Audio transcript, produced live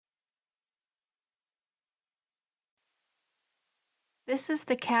This is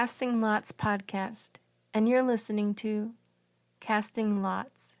the Casting Lots podcast, and you're listening to Casting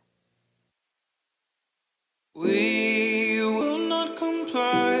Lots. We will not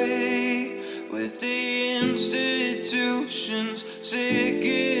comply with the institution's sick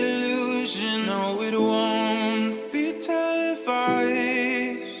illusion. No, it won't be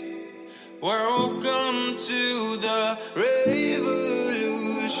televised. Welcome to the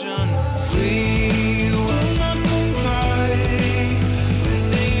revolution. We will not comply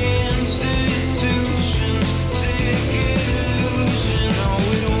with the institution's sick illusion. No,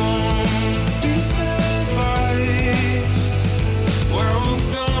 it won't be televised.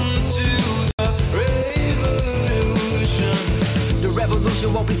 Welcome to the revolution. The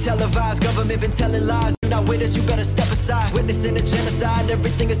revolution won't be televised. Government been telling lies. You're not with us, you better step aside. Witnessing a genocide,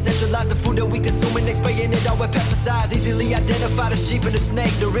 everything is centralized. The food that we consuming, they spraying it all with pesticides. Easily identify the sheep and the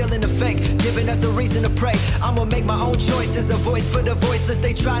snake, the real and the fake, giving us a reason to pray. I'ma make my own choices, a voice for the voiceless.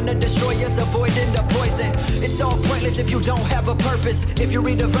 They trying to destroy us, avoiding the poison. It's all pointless if you don't have a purpose. If you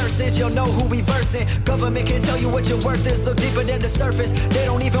read the verses, you'll know who we versing. Government can tell you what your worth is, look deeper than the surface. They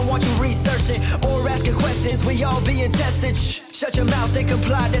don't even want you researching or asking questions. We all being tested. Shut your mouth and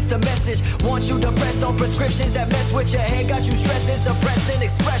comply, that's the message. Want you depressed on prescriptions that mess with your head, got you stressing, suppressing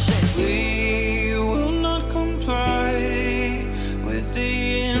expression. We will not comply with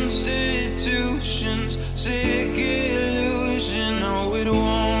the institution's sick illusion. No, it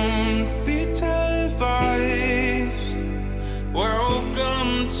won't be televised.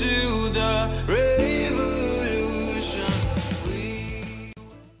 Welcome to the revolution.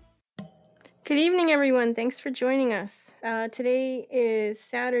 Good evening, everyone. Thanks for joining us. Today is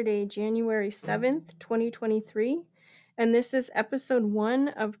Saturday, January 7th, 2023, and this is episode 1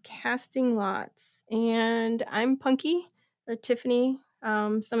 of Casting Lots. And I'm Punky, or Tiffany.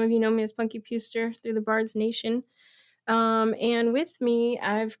 Some of you know me as Punky Puster through the Bards Nation. And with me,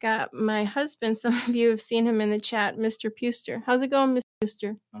 I've got my husband. Some of you have seen him in the chat, Mr. Puster. How's it going, Mr.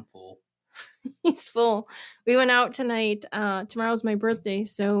 Puster? I'm full. He's full. We went out tonight. Tomorrow's my birthday,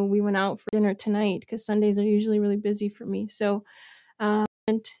 so we went out for dinner tonight because Sundays are usually really busy for me. So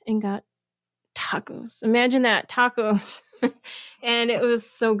went and got tacos. Imagine that, tacos. And it was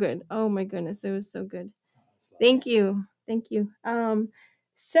so good. Oh my goodness, it was so good. Thank you.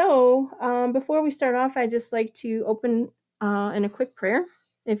 Before we start off, I'd just like to open in a quick prayer.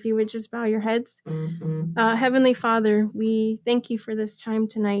 If you would just bow your heads. Heavenly Father, we thank you for this time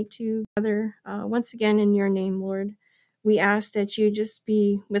tonight to gather once again in your name, Lord. We ask that you just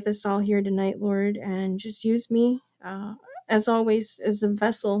be with us all here tonight, Lord, and just use me, as always, as a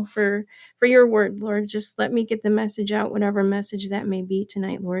vessel for your word, Lord. Just let me get the message out, whatever message that may be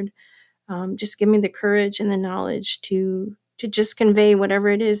tonight, Lord. Just give me the courage and the knowledge to just convey whatever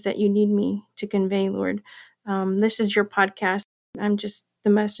it is that you need me to convey, Lord. This is your podcast. I'm just the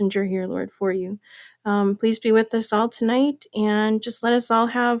messenger here, Lord, for you. Please be with us all tonight, and just let us all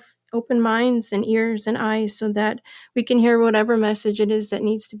have open minds and ears and eyes so that we can hear whatever message it is that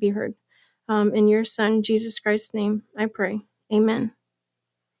needs to be heard. In your Son, Jesus Christ's name, I pray. Amen.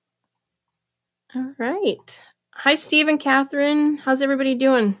 All right. Hi, Steve and Catherine. How's everybody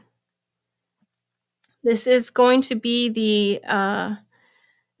doing? This is going to be the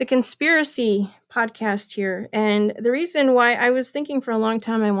conspiracy podcast here. And the reason why I was thinking for a long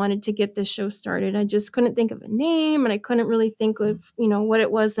time I wanted to get this show started, I just couldn't think of a name, and I couldn't really think of, what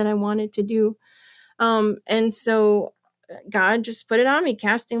it was that I wanted to do. And so God just put it on me,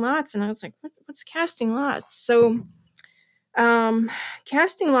 casting lots. And I was like, what's casting lots? So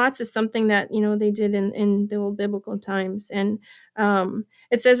casting lots is something that, they did in the old biblical times. And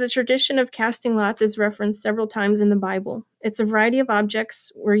it says a tradition of casting lots is referenced several times in the Bible. It's a variety of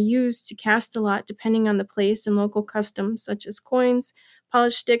objects were used to cast a lot depending on the place and local customs, such as coins,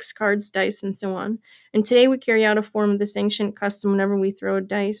 polished sticks, cards, dice, and so on. And today we carry out a form of this ancient custom whenever we throw a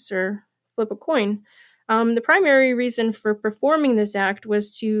dice or flip a coin. The primary reason for performing this act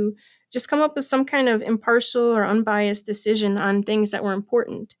was to just come up with some kind of impartial or unbiased decision on things that were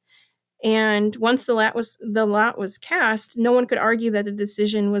important. And once the lot was cast, no one could argue that the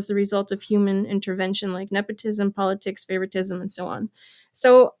decision was the result of human intervention, like nepotism, politics, favoritism, and so on.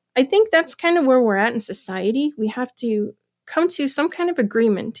 So I think that's kind of where we're at in society. We have to come to some kind of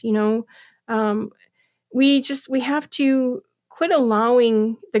agreement. We have to quit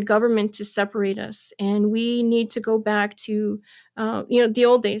allowing the government to separate us, and we need to go back to the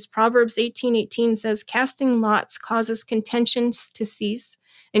old days. Proverbs 18:18 says, "Casting lots causes contentions to cease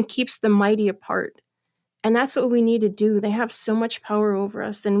and keeps the mighty apart." And that's what we need to do. They have so much power over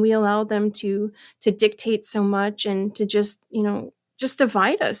us, and we allow them to dictate so much and to just just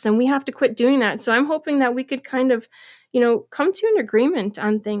divide us, and we have to quit doing that. So I'm hoping that we could kind of, come to an agreement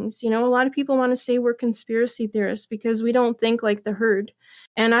on things. A lot of people want to say we're conspiracy theorists because we don't think like the herd.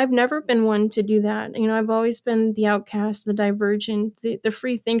 And I've never been one to do that. I've always been the outcast, the divergent, the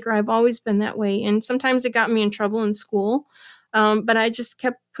free thinker. I've always been that way. And sometimes it got me in trouble in school. But I just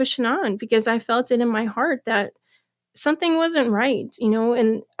kept pushing on because I felt it in my heart that something wasn't right,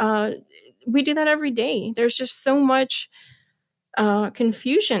 and we do that every day. There's just so much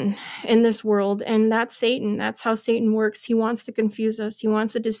confusion in this world, and that's Satan. That's how Satan works. He wants to confuse us. He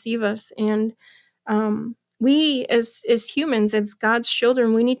wants to deceive us. And we as humans, as God's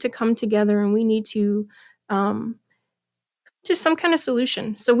children, we need to come together, and we need to um, just some kind of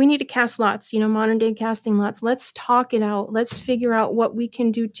solution. So we need to cast lots, modern day casting lots. Let's talk it out. Let's figure out what we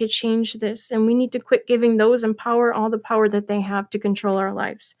can do to change this. And we need to quit giving those in power all the power that they have to control our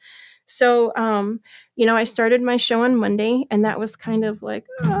lives. So, I started my show on Monday, and that was kind of like,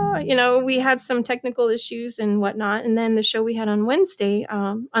 we had some technical issues and whatnot. And then the show we had on Wednesday,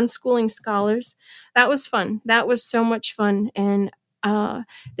 Unschooling Scholars, that was fun. That was so much fun. And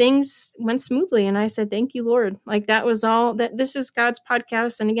things went smoothly. And I said, thank you, Lord. Like that was all that this is God's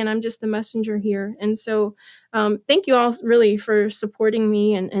podcast. And again, I'm just the messenger here. And so thank you all really for supporting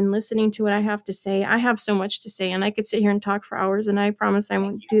me and listening to what I have to say. I have so much to say, and I could sit here and talk for hours, and I promise I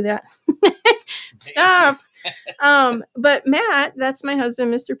won't do that. Stop. But Matt, that's my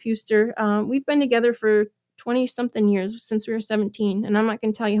husband, Mr. Puster. We've been together for 20 something years, since we were 17. And I'm not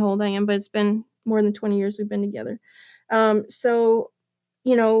going to tell you how old I am, but it's been more than 20 years we've been together. So,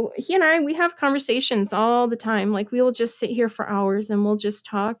 he and I, we have conversations all the time. Like we will just sit here for hours and we'll just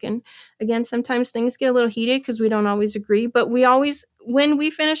talk. And again, sometimes things get a little heated because we don't always agree, but when we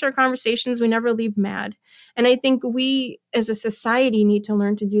finish our conversations, we never leave mad. And I think we as a society need to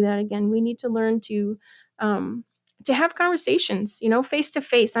learn to do that again. We need to learn to have conversations, face to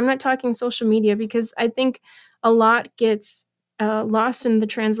face. I'm not talking social media because I think a lot gets lost in the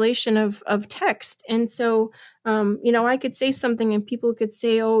translation of text. And so, I could say something and people could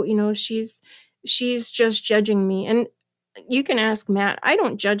say, oh, she's just judging me. And you can ask Matt. I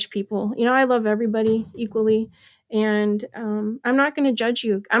don't judge people. I love everybody equally. And I'm not going to judge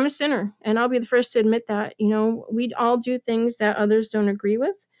you. I'm a sinner, and I'll be the first to admit that. We all do things that others don't agree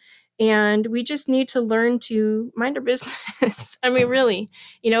with. And we just need to learn to mind our business. I mean, really,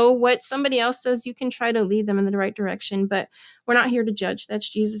 what somebody else does, you can try to lead them in the right direction, but we're not here to judge. That's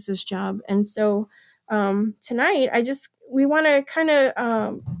Jesus's job. And so tonight, we want to kind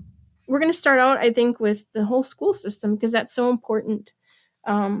of, we're going to start out, I think, with the whole school system, because that's so important.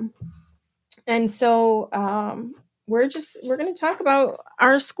 And so we're going to talk about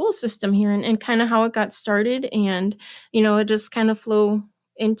our school system here and kind of how it got started, and, it just kind of flow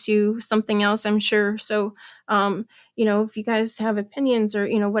into something else, I'm sure. So, if you guys have opinions or,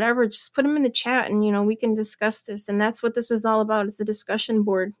 whatever, just put them in the chat and, we can discuss this. And that's what this is all about. It's a discussion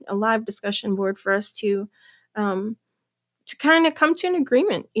board, a live discussion board for us to kind of come to an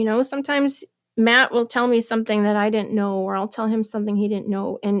agreement. Sometimes Matt will tell me something that I didn't know, or I'll tell him something he didn't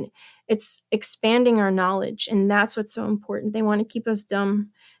know. And it's expanding our knowledge. And that's what's so important. They want to keep us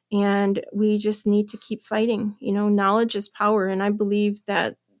dumb. And we just need to keep fighting. Knowledge is power. And I believe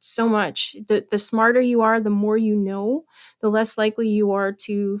that so much. The smarter you are, the more you know, the less likely you are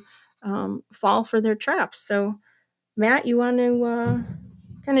to fall for their traps. So, Matt, you want to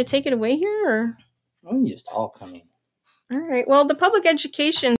kind of take it away here? Or? Well, you just talk. I mean. All right. Well, the public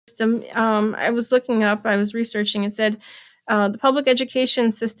education system, I was researching, it said the public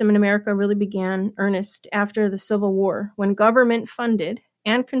education system in America really began earnest after the Civil War, when government funded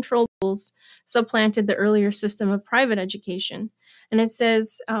and controlled schools supplanted the earlier system of private education. And it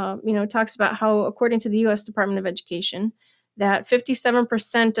says, it talks about how, according to the U.S. Department of Education, that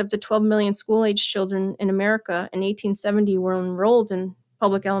 57% of the 12 million school-age children in America in 1870 were enrolled in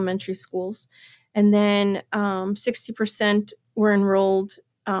public elementary schools. And then 60% were enrolled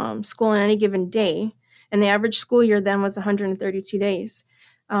school on any given day. And the average school year then was 132 days.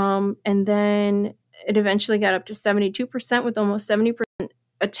 And then it eventually got up to 72%, with almost 70%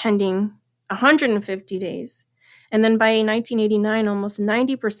 attending 150 days. And then by 1989, almost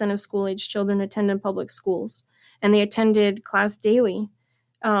 90% of school-age children attended public schools, and they attended class daily.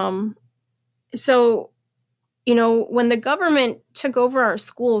 So, when the government took over our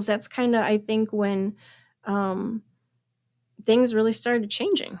schools, that's kind of, I think, when things really started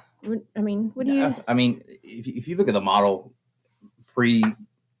changing. I mean, what do you... I mean, if you look at the model pre,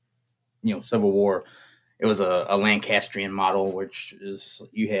 Civil War, it was a Lancastrian model, which is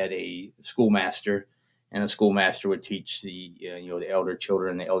you had a schoolmaster, and the schoolmaster would teach the elder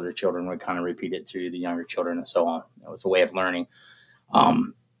children, and the elder children would kind of repeat it to the younger children, and so on. It was a way of learning.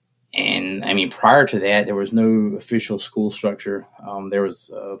 And I mean, prior to that, there was no official school structure. There was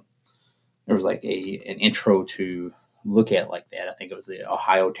like an intro to look at like that. I think it was the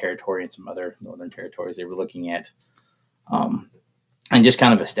Ohio Territory and some other northern territories they were looking at, and just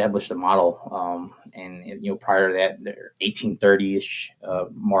kind of established a model. And prior to that, the 1830-ish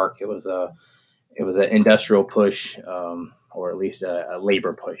mark, it was an industrial push, or at least a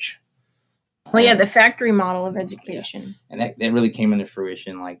labor push. Well, yeah, the factory model of education. Yeah. And that really came into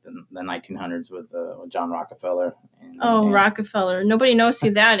fruition like the 1900s with John Rockefeller. And Rockefeller. Nobody knows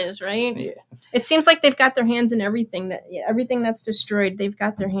who that is, right? Yeah. It seems like they've got their hands in everything everything that's destroyed, they've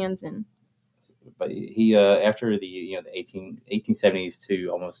got their hands in. But he, after the 1870s to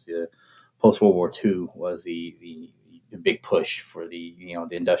almost the post World War II, was the big push for the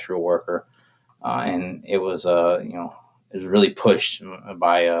industrial worker, and it was it was really pushed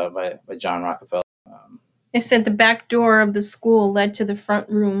by John Rockefeller. It said the back door of the school led to the front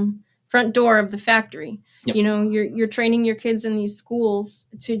door of the factory. Yep. You're training your kids in these schools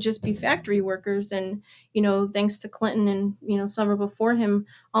to just be factory workers, and thanks to Clinton and several before him,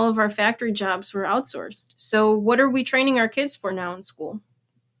 all of our factory jobs were outsourced. So what are we training our kids for now in school?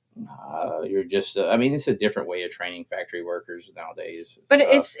 You're just I mean, it's a different way of training factory workers nowadays. But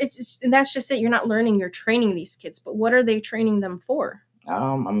it's and that's just it. You're not learning, you're training these kids, but what are they training them for?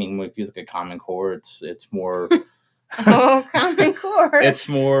 I mean, if you look at Common Core, it's more Common Core. It's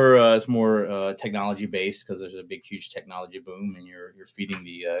more technology based, because there's a big, huge technology boom, and you're feeding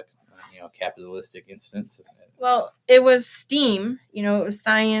the capitalistic instance. Well, it was STEAM. It was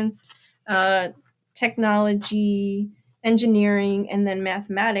science, technology, engineering, and then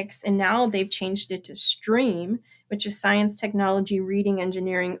mathematics. And now they've changed it to STREAM, which is science, technology, reading,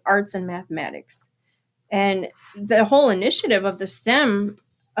 engineering, arts, and mathematics. And the whole initiative of the STEM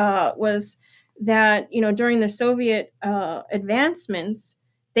was that, during the Soviet advancements,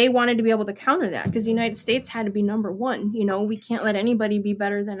 they wanted to be able to counter that, because the United States had to be number one. We can't let anybody be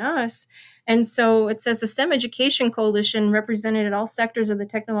better than us. And so it says the STEM Education Coalition represented all sectors of the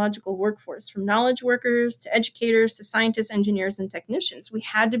technological workforce, from knowledge workers to educators to scientists, engineers, and technicians. We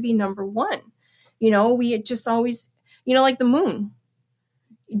had to be number one. We had just always, like the moon.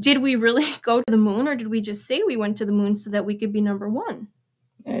 Did we really go to the moon, or did we just say we went to the moon so that we could be number one?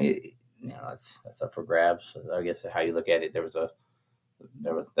 That's up for grabs. I guess how you look at it. That's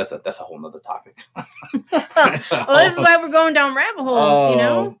a whole nother topic. Well, this is why we're going down rabbit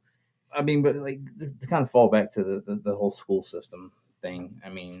holes, I mean, but like to kind of fall back to the whole school system thing. I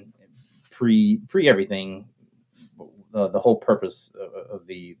mean, pre everything, the whole purpose of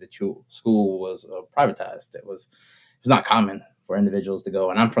the school was privatized. It was not common for individuals to go.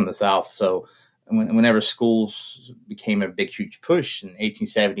 And I'm from the South, so whenever schools became a big, huge push in the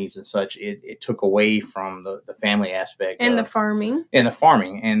 1870s and such, it took away from the family aspect and the farming.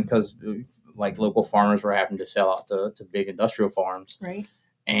 And because like local farmers were having to sell out to big industrial farms, right?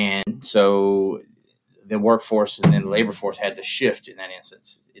 And so the workforce and then the labor force had to shift in that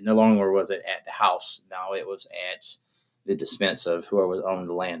instance. It no longer was it at the house. Now it was at the dispense of whoever owned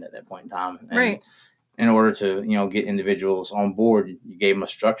the land at that point in time. And right. In order to get individuals on board, you gave them a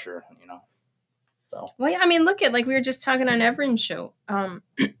structure. So. Well, yeah, I mean, look at, like we were just talking on Everin's show.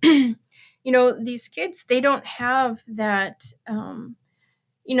 These kids, they don't have that,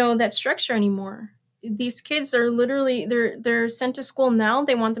 that structure anymore. These kids are literally, they're sent to school now.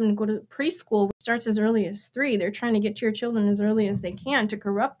 They want them to go to preschool, which starts as early as 3. They're trying to get to your children as early as they can to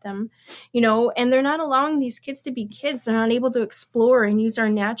corrupt them, and they're not allowing these kids to be kids. They're not able to explore and use our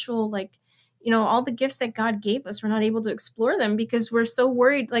natural, all the gifts that God gave us. We're not able to explore them because we're so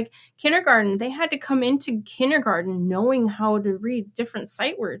worried. Like kindergarten, they had to come into kindergarten knowing how to read different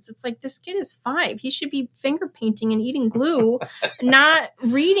sight words. It's like, this kid is 5. He should be finger painting and eating glue, not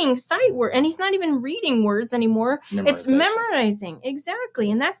reading sight words. And he's not even reading words anymore. It's memorizing.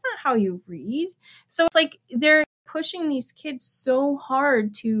 Exactly. And that's not how you read. So it's like they're pushing these kids so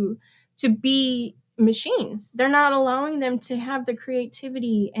hard to be machines. They're not allowing them to have the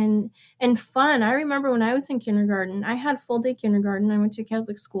creativity and fun. I remember when I was in kindergarten, I had full day kindergarten. I went to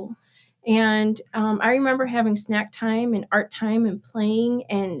Catholic school, and I remember having snack time and art time and playing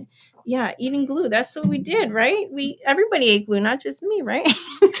and eating glue. That's what we did, right? Everybody ate glue, not just me, right?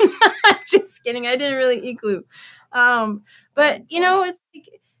 Just kidding. I didn't really eat glue, but it's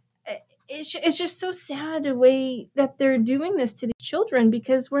like, it's just so sad the way that they're doing this to the children,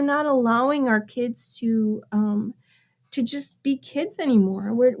 because we're not allowing our kids to just be kids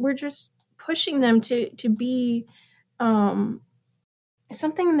anymore. We're just pushing them to be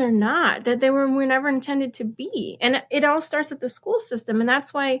something they're not, that were never intended to be. And it all starts with the school system. And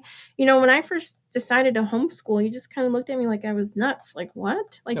that's why, when I first decided to homeschool, you just kind of looked at me like I was nuts. Like,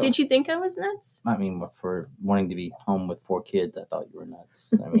 what? Like, did you think I was nuts? I mean, for wanting to be home with 4 kids, I thought you were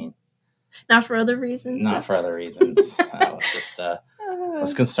nuts. I mean, not for other reasons. Not for other reasons. I was just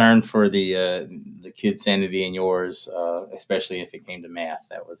was concerned for the kids' sanity and yours, especially if it came to math.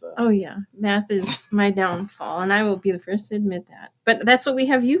 That was oh yeah, math is my downfall, and I will be the first to admit that. But that's what we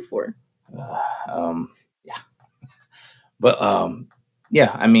have you for. Yeah. But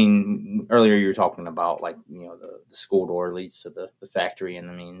yeah, I mean, earlier you were talking about like the school door leads to the factory,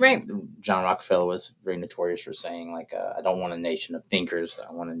 and I mean, right. John Rockefeller was very notorious for saying like, I don't want a nation of thinkers,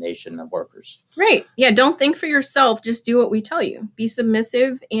 I want a nation of workers. Right. Yeah. Don't think for yourself. Just do what we tell you. Be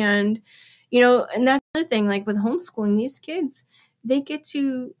submissive, and and that's another thing. Like with homeschooling, these kids,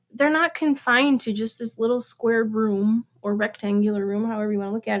 they're not confined to just this little square room or rectangular room, however you want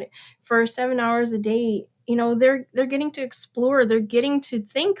to look at it, for 7 hours a day. They're getting to explore, they're getting to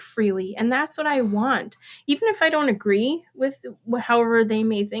think freely, and that's what I want. Even if I don't agree with however they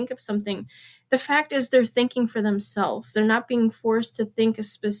may think of something, the fact is they're thinking for themselves. They're not being forced to think a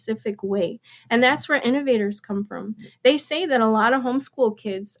specific way. And that's where innovators come from. They say that a lot of homeschool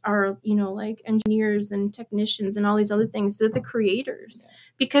kids are, like engineers and technicians and all these other things. They're the creators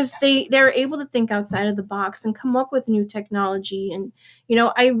because they're able to think outside of the box and come up with new technology. And,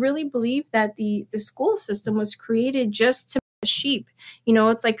 I really believe that the school system was created just to make sheep.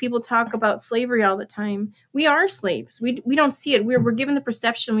 It's like people talk about slavery all the time. We are slaves. We don't see it. We're given the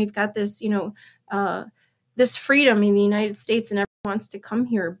perception we've got this, this freedom in the United States and everyone wants to come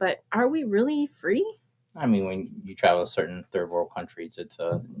here. But are we really free? I mean, when you travel to certain third world countries, it's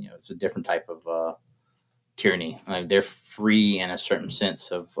a different type of tyranny. Like they're free in a certain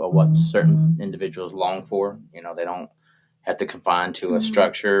sense of what certain individuals long for. They don't have to confine to a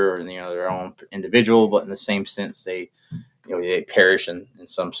structure or their own individual, but in the same sense, they perish in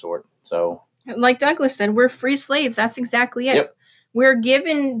some sort. So, like Douglas said, we're free slaves. That's exactly it. Yep. We're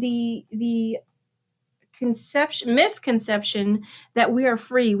given the misconception that we are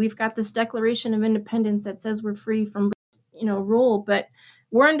free. We've got this Declaration of Independence that says we're free from rule, but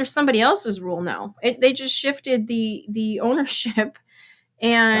we're under somebody else's rule now. They just shifted the ownership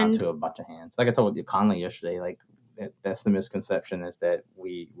and down to a bunch of hands. Like I told you Conley yesterday, like that's the misconception, is that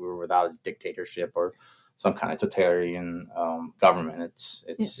we were without a dictatorship or some kind of totalitarian government.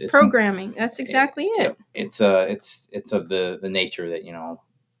 It's programming. That's exactly it. It's of the nature that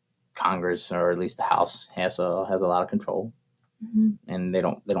Congress, or at least the House, has a lot of control, and they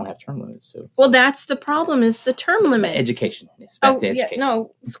don't have term limits too. Well, that's the problem, is the term limit. Education. Yes, back to education. Yeah,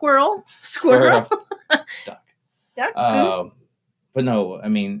 no, squirrel. Duck. But no, I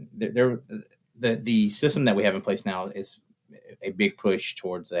mean, the system that we have in place now is a big push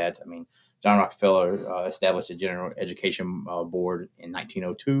towards that. I mean, John Rockefeller established a general education board in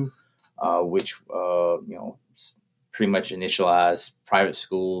 1902, which pretty much initialized private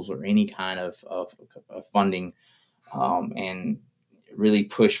schools or any kind of funding, and really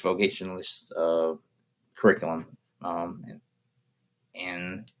pushed vocationalist curriculum.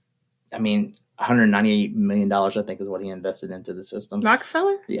 And I mean, $198 million, I think, is what he invested into the system.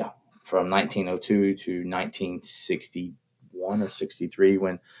 Rockefeller? Yeah. From 1902 to 1961 or 63,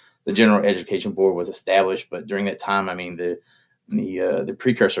 when the General Education Board was established. But during that time, I mean, the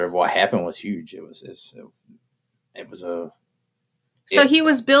precursor of what happened was huge. It was he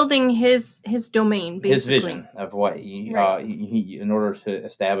was building his domain, basically. His vision of what he in order to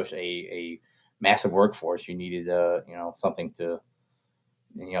establish a massive workforce, you needed something to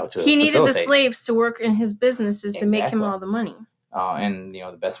he needed the slaves to work in his businesses to make him all the money. And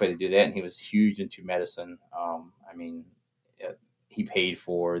the best way to do that, and he was huge into medicine. I mean, he paid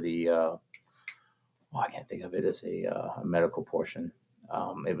for the I can't think of it as a medical portion.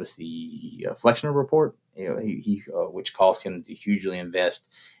 It was the Flexner report, he which caused him to hugely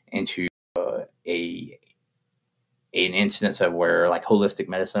invest into an instance of where like holistic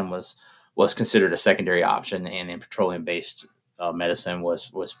medicine was considered a secondary option, and then petroleum based medicine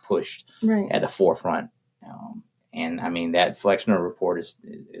was pushed at the forefront. And I mean, that Flexner report is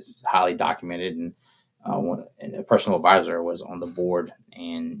highly documented, and a personal advisor was on the board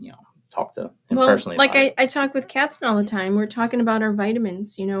and talked to him personally. Like I talk with Catherine all the time. We're talking about our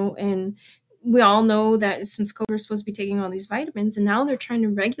vitamins, and we all know that since COVID, we're supposed to be taking all these vitamins, and now they're trying to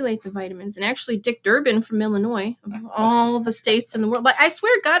regulate the vitamins. And actually, Dick Durbin from Illinois, of all the states in the world, like I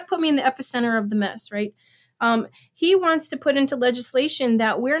swear, God put me in the epicenter of the mess, right? He wants to put into legislation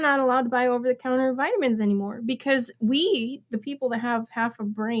that we're not allowed to buy over-the-counter vitamins anymore because we, the people that have half a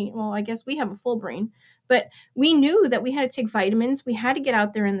brain, well, I guess we have a full brain, but we knew that we had to take vitamins. We had to get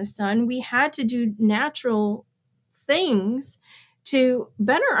out there in the sun. We had to do natural things to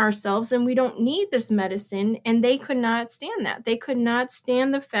better ourselves, and we don't need this medicine. And they could not stand that. They could not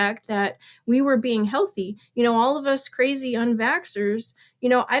stand the fact that we were being healthy. All of us crazy unvaxxers,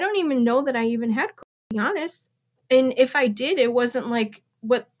 I don't even know that I even had COVID, to be honest. And if I did, it wasn't like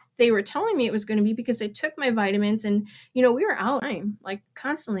what they were telling me it was going to be, because I took my vitamins, and we were out like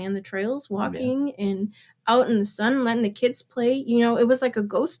constantly on the trails walking and out in the sun, letting the kids play. It was like a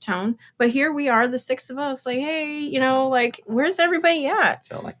ghost town. But here we are, the six of us, like, hey, like, where's everybody at? I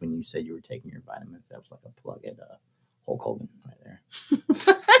felt like when you said you were taking your vitamins, that was like a plug at Hulk Hogan right there.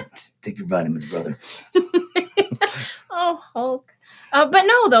 Take your vitamins, brother. Oh, Hulk. But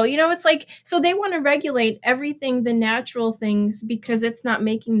no, though, it's like, so they want to regulate everything, the natural things, because it's not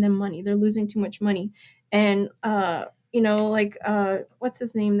making them money. They're losing too much money. And, like, what's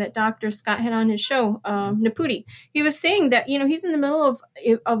his name? That Dr. Scott had on his show, Naputi. He was saying that, he's in the middle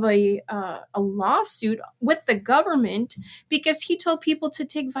of a lawsuit with the government because he told people to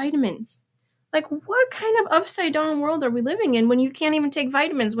take vitamins. Like, what kind of upside down world are we living in when you can't even take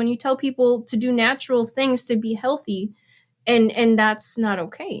vitamins, when you tell people to do natural things to be healthy, and that's not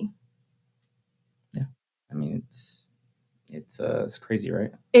okay? Yeah. I mean, it's crazy,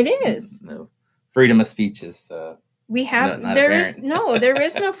 right? It is. No. Freedom of speech is we have not there apparent. there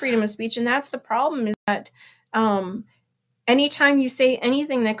is no freedom of speech, and that's the problem, is that anytime you say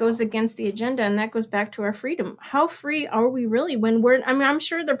anything that goes against the agenda, and that goes back to our freedom, how free are we really when I'm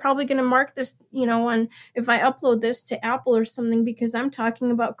sure they're probably going to mark this, on if I upload this to Apple or something, because I'm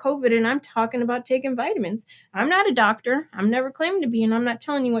talking about COVID and I'm talking about taking vitamins. I'm not a doctor. I'm never claiming to be, and I'm not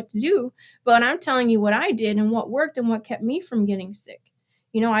telling you what to do, but I'm telling you what I did and what worked and what kept me from getting sick.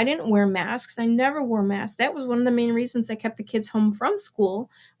 I didn't wear masks. I never wore masks. That was one of the main reasons I kept the kids home from school,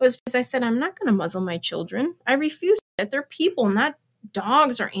 was because I said, I'm not going to muzzle my children. I refuse that. They're people, not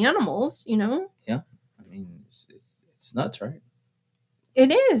dogs or animals, Yeah. I mean, it's nuts, right?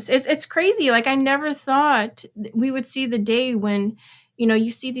 It is. It's crazy. Like, I never thought we would see the day when,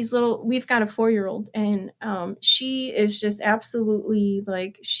 you see these little, we've got a 4-year-old, and she is just absolutely,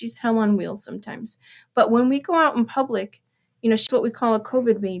 like, she's hell on wheels sometimes. But when we go out in public, she's what we call a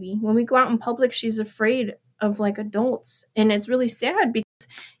COVID baby. When we go out in public, she's afraid of, like, adults. And it's really sad because,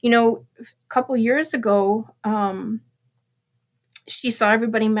 a couple years ago, she saw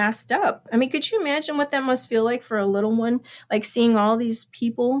everybody masked up. I mean, could you imagine what that must feel like for a little one? Like, seeing all these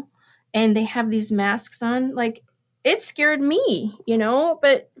people and they have these masks on. Like, it scared me,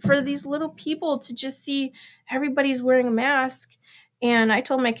 but for these little people to just see everybody's wearing a mask. And I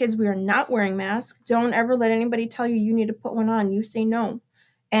told my kids, we are not wearing masks. Don't ever let anybody tell you you need to put one on. You say no.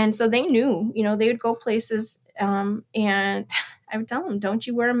 And so they knew, they would go places, and I would tell them, don't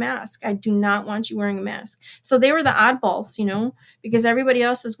you wear a mask. I do not want you wearing a mask. So they were the oddballs, because everybody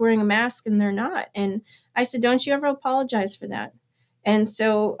else is wearing a mask and they're not. And I said, don't you ever apologize for that. And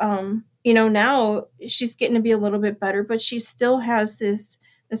so, now she's getting to be a little bit better, but she still has this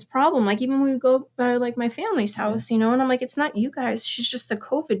problem. Like, even when we go by, like, my family's house, and I'm like, it's not you guys. She's just a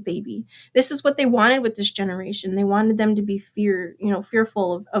COVID baby. This is what they wanted with this generation. They wanted them to be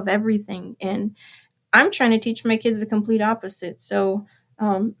fearful of everything. And I'm trying to teach my kids the complete opposite. So,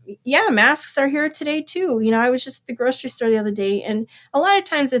 masks are here today too. I was just at the grocery store the other day, and a lot of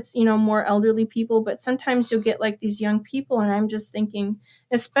times it's, more elderly people, but sometimes you'll get like these young people, and I'm just thinking,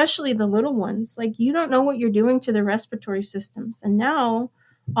 especially the little ones, like, you don't know what you're doing to their respiratory systems. And now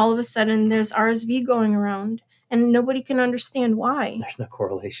all of a sudden there's RSV going around, and nobody can understand why. There's no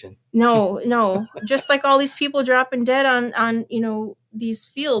correlation. No. Just like all these people dropping dead on these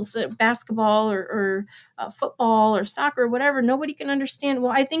fields, basketball or football or soccer or whatever. Nobody can understand.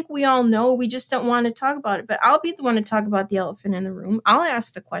 Well, I think we all know. We just don't want to talk about it. But I'll be the one to talk about the elephant in the room. I'll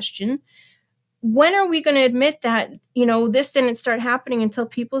ask the question. When are we going to admit that, this didn't start happening until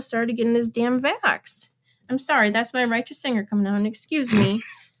people started getting this damn vax? I'm sorry. That's my righteous singer coming on. Excuse me.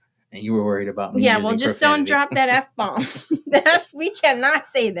 And you were worried about me. Yeah, well, just profanity. don't drop that F-bomb. We cannot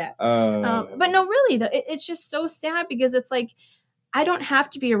say that. But no, really, it's just so sad, because it's like, I don't have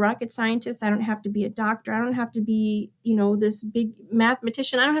to be a rocket scientist. I don't have to be a doctor. I don't have to be, this big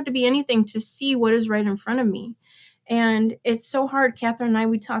mathematician. I don't have to be anything to see what is right in front of me. And it's so hard. Catherine and I,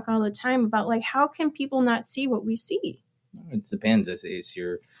 we talk all the time about, like, how can people not see what we see? It depends. It's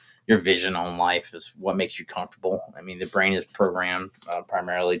your vision on life is what makes you comfortable. I mean, the brain is programmed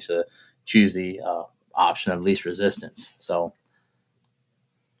primarily to choose the option of least resistance. So,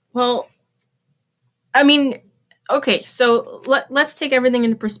 well, I mean, okay, so let's take everything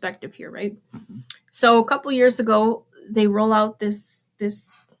into perspective here, right? Mm-hmm. So a couple years ago, they roll out this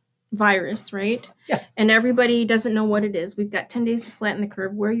virus, right? Yeah. And everybody doesn't know what it is. We've got 10 days to flatten the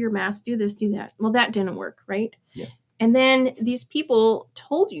curve. Wear your mask, do this, do that. Well, that didn't work, right? Yeah. And then these people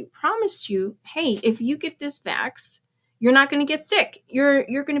told you, promised you, hey, if you get this vax, you're not going to get sick. You're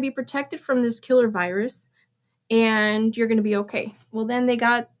going to be protected from this killer virus, and you're going to be okay. Well, then they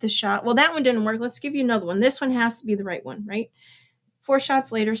got the shot. Well, that one didn't work. Let's give you another one. This one has to be the right one, right? 4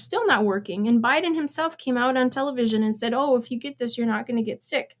 shots later, still not working. And Biden himself came out on television and said, oh, if you get this, you're not going to get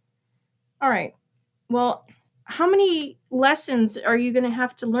sick. All right. Well, how many lessons are you going to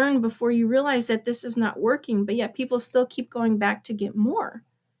have to learn before you realize that this is not working? But yet people still keep going back to get more.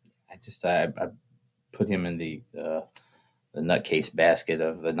 I put him in the nutcase basket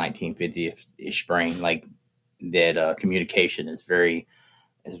of the 1950-ish brain. Like that communication is very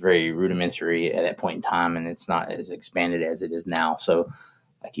rudimentary at that point in time, and it's not as expanded as it is now. So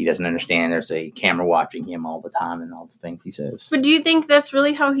like he doesn't understand there's a camera watching him all the time and all the things he says. But do you think that's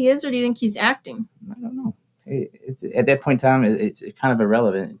really how he is, or do you think he's acting? I don't know. It's, at that point in time, it's kind of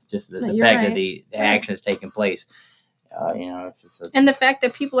irrelevant. It's just the fact that the action is taking place. If it's and the fact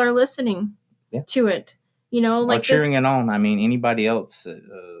that people are listening to it, like cheering it on. I mean, anybody else,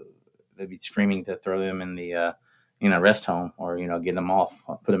 they'd be screaming to throw them in the rest home or get them off,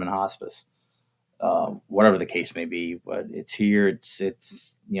 put them in hospice. Whatever the case may be, but it's here.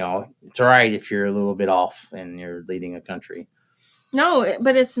 It's all right if you're a little bit off and you're leading a country. No,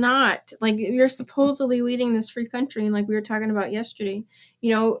 but it's not. Like, you're supposedly leading this free country, and like we were talking about yesterday,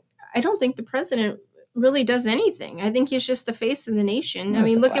 I don't think the president really does anything. I think he's just the face of the nation. I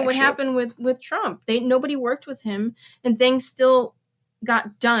mean, look at what happened with Trump. Nobody worked with him, and things still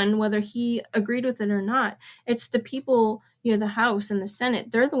got done, whether he agreed with it or not. It's the people, the House and the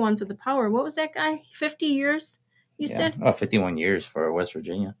Senate. They're the ones with the power. What was that guy? 50 years, you said? 51 years for West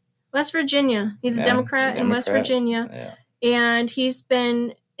Virginia. West Virginia. He's a Democrat in West Virginia. Yeah. And he's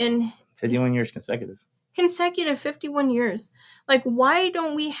been in 51 years consecutive 51 years. Like, why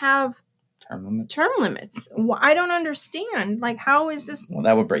don't we have term limits? I don't understand. Like, how is this? Well,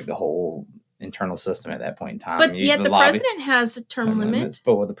 that would break the whole internal system at that point in time. But yet the president has a term limit.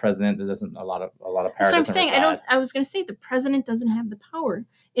 But with the president, there doesn't a lot of power. So I'm saying I was going to say the president doesn't have the power.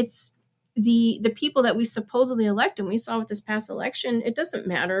 It's the people that we supposedly elect, and we saw with this past election. It doesn't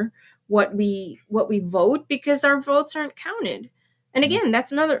matter what we vote, because our votes aren't counted. And again,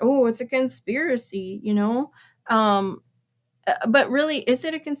 that's another, it's a conspiracy, but really, is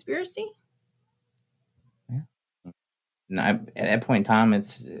it a conspiracy? Yeah. No, at that point in time,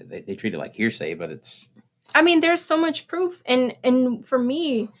 it's they treat it like hearsay, but it's. I mean, there's so much proof, and for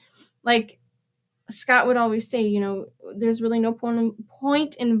me, like Scott would always say, there's really no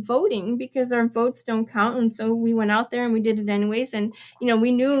point in voting because our votes don't count. And so we went out there and we did it anyways. And,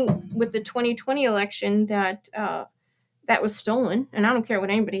 we knew with the 2020 election that that was stolen. And I don't care what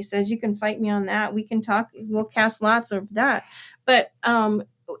anybody says. You can fight me on that. We can talk. We'll cast lots over that. But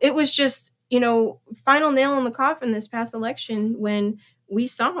it was just, final nail in the coffin this past election when we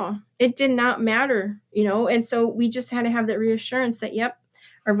saw it did not matter, and so we just had to have that reassurance that, yep,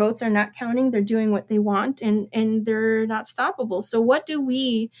 our votes are not counting. They're doing what they want, and they're not stoppable. So what do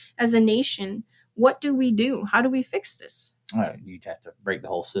we as a nation, what do we do? How do we fix this? You'd have to break the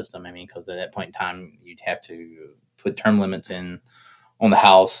whole system. I mean, because at that point in time, you'd have to put term limits in on the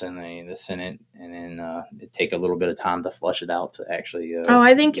House and the Senate, and then it'd take a little bit of time to flush it out to actually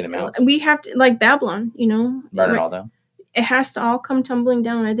I think get them out. We have to, like Babylon, burn it all down. It has to all come tumbling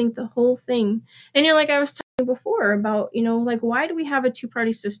down. I think the whole thing. And like I was talking before about, like, why do we have a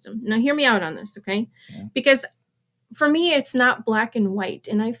two-party system? Now, hear me out on this, okay? Yeah. Because for me, it's not black and white.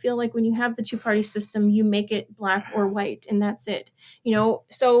 And I feel like when you have the two-party system, you make it black or white, and that's it.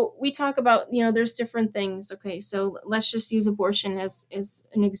 So we talk about, there's different things, okay? So let's just use abortion as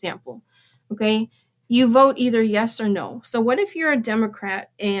an example, okay? You vote either yes or no. So what if you're a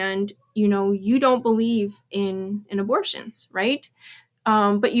Democrat and, you don't believe in abortions, right?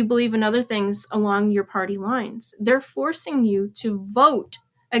 But you believe in other things along your party lines. They're forcing you to vote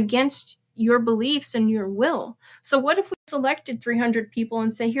against your beliefs and your will. So what if we selected 300 people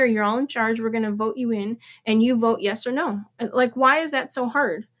and say, here, you're all in charge. We're going to vote you in, and you vote yes or no. Like, why is that so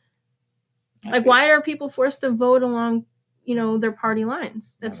hard? Like, why are people forced to vote along, their party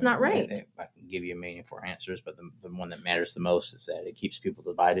lines? That's not right. I can give you a million for answers, but the one that matters the most is that it keeps people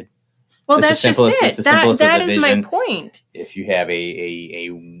divided. Well, that's just it. That is my point. If you have a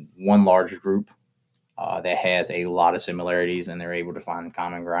one large group that has a lot of similarities and they're able to find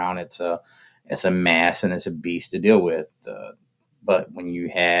common ground, it's a mass and it's a beast to deal with. But when you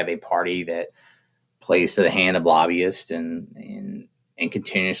have a party that plays to the hand of lobbyists and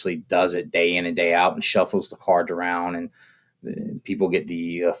continuously does it day in and day out and shuffles the cards around, and people get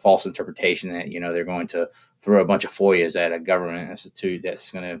the false interpretation that they're going to throw a bunch of FOIAs at a government institute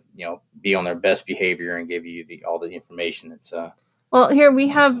that's going to be on their best behavior and give you all the information. It's Well, here we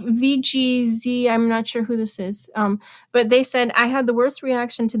have VGZ. I'm not sure who this is. But they said, I had the worst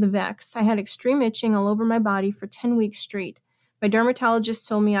reaction to the vax. I had extreme itching all over my body for 10 weeks straight. My dermatologist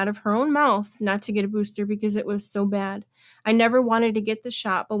told me out of her own mouth not to get a booster because it was so bad. I never wanted to get the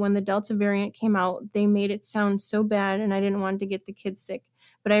shot, but when the Delta variant came out, they made it sound so bad, and I didn't want to get the kids sick.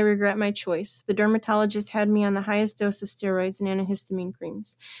 But I regret my choice. The dermatologist had me on the highest dose of steroids and antihistamine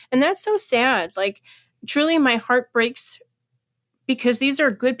creams. And that's so sad. Like, truly, my heart breaks because these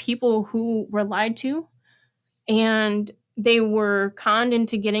are good people who were lied to, and they were conned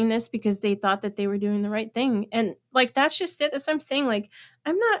into getting this because they thought that they were doing the right thing. And like, that's just it. That's what I'm saying. Like,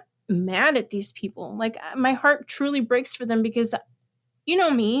 I'm not mad at these people. Like, my heart truly breaks for them because you know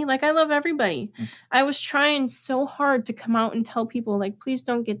me, like, I love everybody. I was trying so hard to come out and tell people, like, please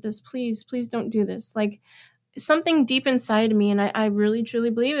don't get this. Please don't do this. Like, something deep inside of me, and I really truly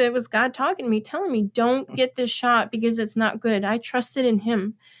believe it was God talking to me, telling me, don't get this shot because it's not good. I trusted in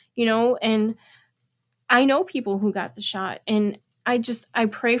him, and I know people who got the shot, and I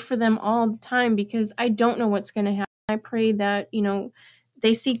pray for them all the time because I don't know what's going to happen. I pray that,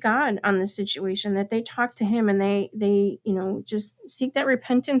 they seek God on this situation, that they talk to him, and they just seek that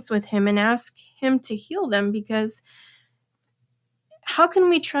repentance with him and ask him to heal them, because how can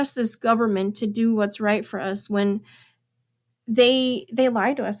we trust this government to do what's right for us when they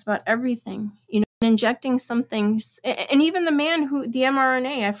lie to us about everything, and injecting some things. And even the man the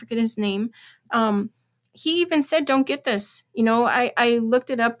mRNA, I forget his name, he even said, don't get this. I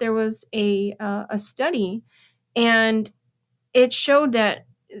looked it up. There was a study, and it showed that,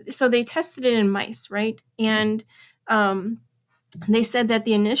 so they tested it in mice, right? And they said that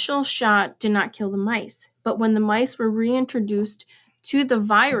the initial shot did not kill the mice, but when the mice were reintroduced to the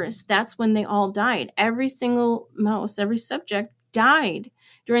virus, that's when they all died. Every single mouse, every subject died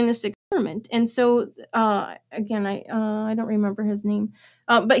during this experiment. And so, again, I don't remember his name,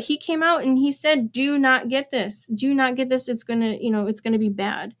 but he came out and he said, "Do not get this. Do not get this. It's gonna be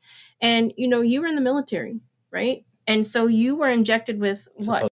bad." And you were in the military, right? And so you were injected with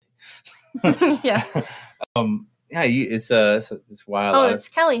what? Yeah. Yeah, it's wild. Oh, it's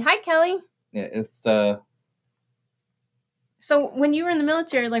Kelly. Hi, Kelly. Yeah, it's So when you were in the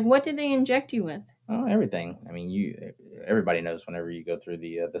military, like, what did they inject you with? Oh, everything. I mean, everybody knows whenever you go through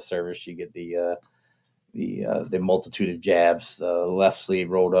the service, you get the multitude of jabs. The left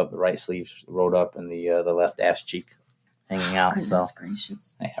sleeve rolled up, the right sleeve rolled up, and the left ass cheek hanging out. Goodness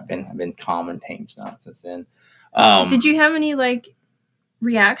gracious! I've been calm and tame now since then. Did you have any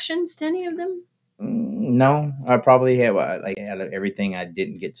reactions to any of them? No, I probably had out of everything. I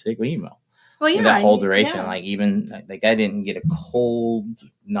didn't get sick. Well, yeah, that whole duration, even I didn't get a cold,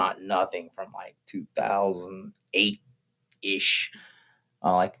 nothing from 2008 ish,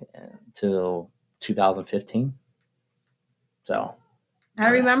 till 2015. So I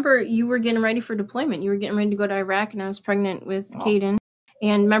remember you were getting ready for deployment. You were getting ready to go to Iraq, and I was pregnant with Caden.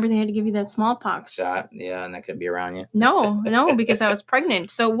 And remember, they had to give you that smallpox shot. Yeah, and that could be around you. No, because I was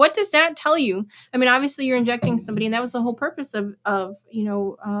pregnant. So what does that tell you? I mean, obviously you're injecting somebody, and that was the whole purpose of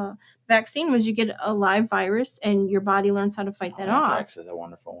vaccine, was you get a live virus and your body learns how to fight that off. Anthrax is a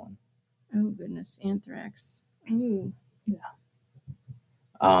wonderful one. Oh goodness, anthrax. Ooh. Yeah.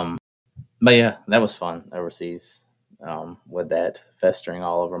 But yeah, that was fun overseas. With that festering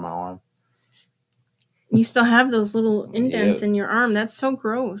all over my arm. You still have those little indents in your arm. That's so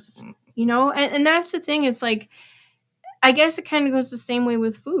gross. And that's the thing. It's I guess it kind of goes the same way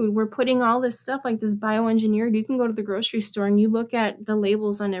with food. We're putting all this stuff like this bioengineered. You can go to the grocery store and you look at the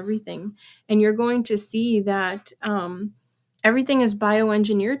labels on everything, and you're going to see that everything is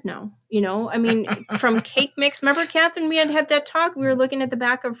bioengineered now. I mean, from cake mix. Remember, Catherine, we had that talk. We were looking at the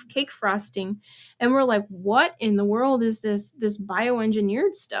back of cake frosting, and we're like, what in the world is this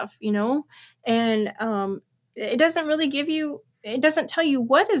bioengineered stuff, And it doesn't really it doesn't tell you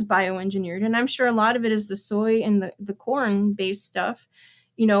what is bioengineered. And I'm sure a lot of it is the soy and the corn-based stuff,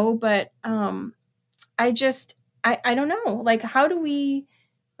 but I don't know. How do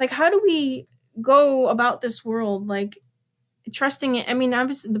we go about this world, trusting it? I mean,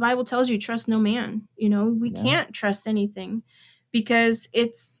 obviously the Bible tells you trust no man. We can't trust anything because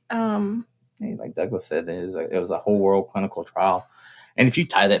it's like Douglas said, it was a whole world clinical trial, And if you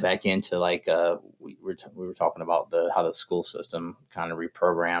tie that back into like we were talking about how the school system kind of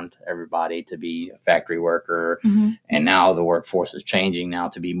reprogrammed everybody to be a factory worker, and now the workforce is changing now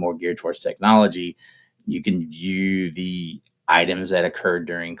to be more geared towards technology. You can view the items that occurred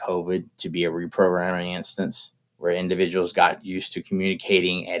during COVID to be a reprogramming instance where individuals got used to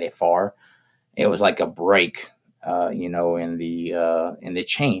communicating at afar. It was like a break, in the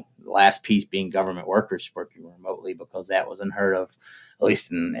chain. The last piece being government workers working remotely, because that was unheard of, at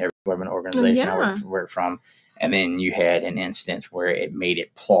least in every government organization I worked from. And then you had an instance where it made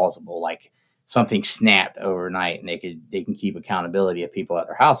it plausible, like something snapped overnight, and they can keep accountability of people at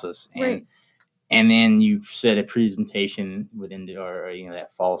their houses. And then you set a presentation within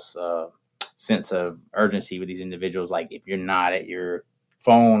that false sense of urgency with these individuals. Like, if you're not at your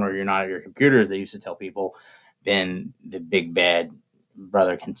phone or you're not at your computer, as they used to tell people, then the big bad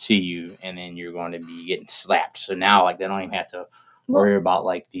brother can see you, and then you're going to be getting slapped. So now, like, they don't even have to worry about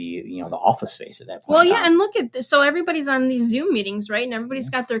like the office space at that point. Well, yeah, and look at this. So everybody's on these Zoom meetings, right? And everybody's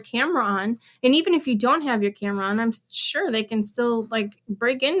got their camera on. And even if you don't have your camera on, I'm sure they can still like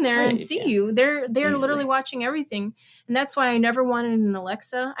break in there and see you. They're literally watching everything. And that's why I never wanted an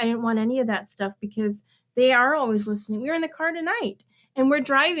Alexa. I didn't want any of that stuff, because they are always listening. We were in the car tonight and we're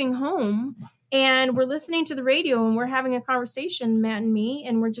driving home and we're listening to the radio and we're having a conversation, Matt and me,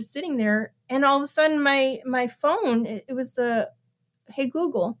 and we're just sitting there. And all of a sudden my phone, it was the "Hey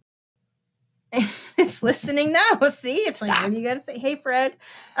Google," it's listening now. See, it's like, what do you got to say? Hey Fred.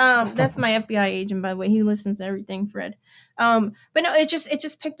 That's my FBI agent, by the way. He listens to everything, Fred. But no, it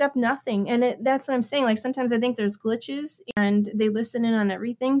just picked up nothing. And that's what I'm saying. Like, sometimes I think there's glitches and they listen in on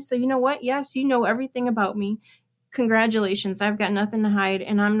everything. So you know what? Yes, you know everything about me. Congratulations. I've got nothing to hide,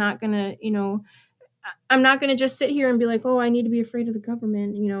 and I'm not gonna, I'm not going to just sit here and be like, oh, I need to be afraid of the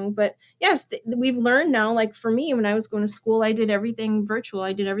government, But yes, we've learned now, like for me, when I was going to school, I did everything virtual.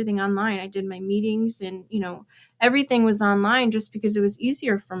 I did everything online. I did my meetings and, everything was online just because it was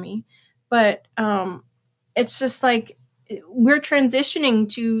easier for me. But it's just like we're transitioning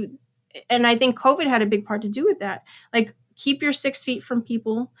to, and I think COVID had a big part to do with that. Like, keep your 6 feet from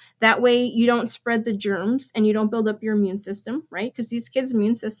people. That way you don't spread the germs and you don't build up your immune system, right? Because these kids'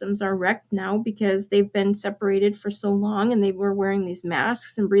 immune systems are wrecked now because they've been separated for so long and they were wearing these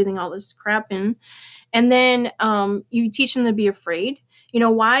masks and breathing all this crap in. And then you teach them to be afraid.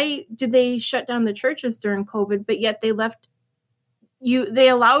 Why did they shut down the churches during COVID, but yet they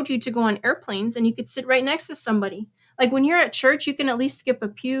allowed you to go on airplanes and you could sit right next to somebody? Like, when you're at church, you can at least skip a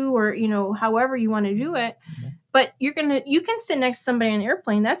pew or, however you want to do it. But you can sit next to somebody on an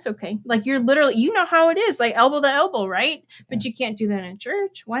airplane. That's okay. Like, you're literally, how it is, like elbow to elbow, right? Yeah. But you can't do that in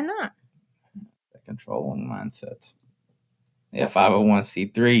church. Why not? The controlling mindsets. Yeah,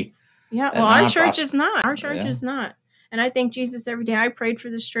 501c3. Yeah, well, our church is not. Our church is not. And I thank Jesus every day. I prayed for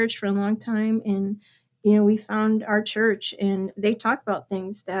this church for a long time, and we found our church, and they talked about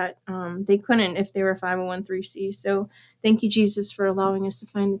things that they couldn't if they were 501c3. So thank you, Jesus, for allowing us to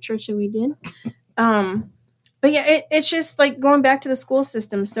find the church that we did. But yeah, it's just like going back to the school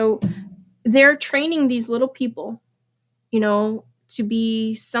system. So they're training these little people, to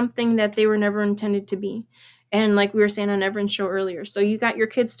be something that they were never intended to be. And like we were saying on Everett's show earlier, so you got your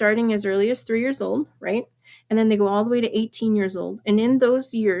kids starting as early as 3 years old, right? And then they go all the way to 18 years old. And in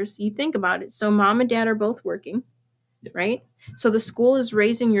those years, you think about it. So mom and dad are both working, right? So the school is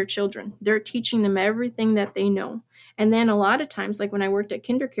raising your children. They're teaching them everything that they know. And then a lot of times, like when I worked at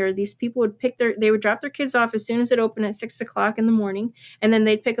KinderCare, these people would they would drop their kids off as soon as it opened at 6 o'clock in the morning, and then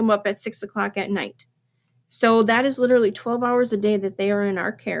they'd pick them up at 6 o'clock at night. So that is literally 12 hours a day that they are in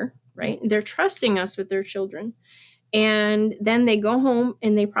our care, right? They're trusting us with their children. And then they go home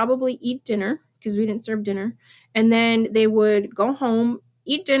and they probably eat dinner, because we didn't serve dinner. And then they would go home,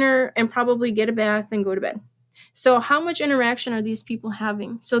 eat dinner, and probably get a bath and go to bed. So how much interaction are these people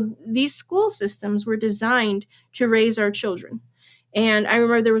having? So these school systems were designed to raise our children. And I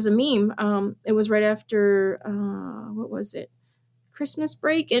remember there was a meme. It was right after, what was it? Christmas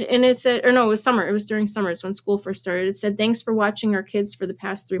break. And it said, or no, it was summer. It was during summers when school first started. It said, thanks for watching our kids for the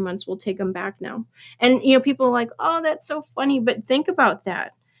past 3 months. We'll take them back now. And, people are like, oh, that's so funny. But think about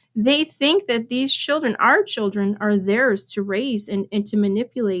that. They think that these children, our children, are theirs to raise and to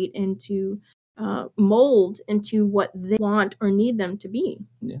manipulate and to mold into what they want or need them to be.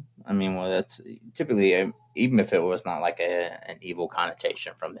 Yeah. I mean, well, that's typically, even if it was not like an evil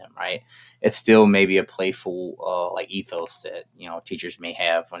connotation from them, right? It's still maybe a playful like ethos that, teachers may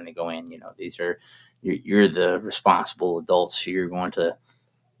have when they go in. These are, you're the responsible adults. You're going to,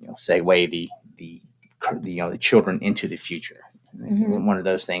 segue the children into the future. Mm-hmm. One of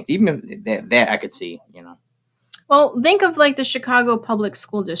those things, even if that I could see, Well, think of like the Chicago Public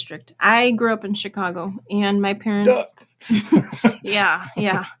School District. I grew up in Chicago, and my parents. Yeah.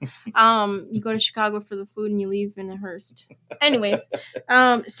 You go to Chicago for the food, and you leave in a Hearst. Anyways,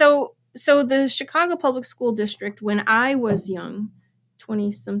 so the Chicago Public School District, when I was young,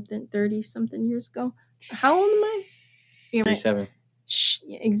 20-something, 30-something years ago. How old am I? 37.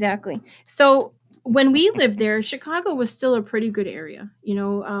 Exactly. So when we lived there, Chicago was still a pretty good area.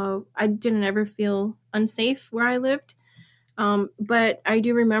 I didn't ever feel unsafe where I lived. But I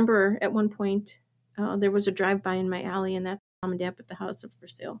do remember at one point there was a drive-by in my alley, and that's mom and dad put the house up for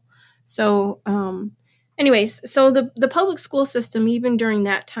sale. So anyways, so the public school system, even during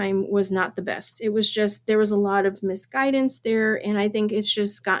that time, was not the best. It was just, there was a lot of misguidance there, and I think it's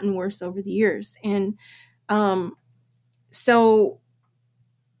just gotten worse over the years. And so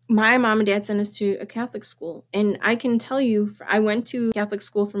my mom and dad sent us to a Catholic school, and I can tell you, I went to Catholic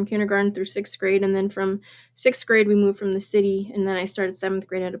school from kindergarten through 6th grade, and then from 6th grade we moved from the city, and then I started 7th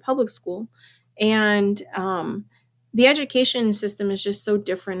grade at a public school. And the education system is just so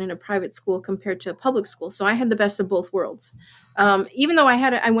different in a private school compared to a public school. So I had the best of both worlds. Even though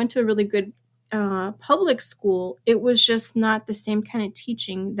I went to a really good public school, it was just not the same kind of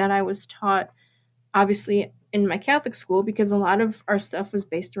teaching that I was taught, obviously, in my Catholic school, because a lot of our stuff was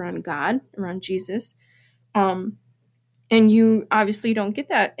based around God, around Jesus. And you obviously don't get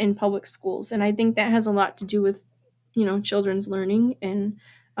that in public schools. And I think that has a lot to do with, children's learning.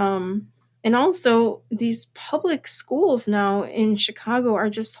 And also these public schools now in Chicago are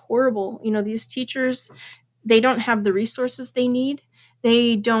just horrible. These teachers, they don't have the resources they need.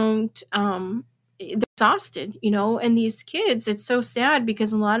 They don't, they're exhausted, and these kids, it's so sad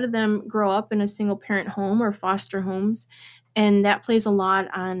because a lot of them grow up in a single parent home or foster homes, and that plays a lot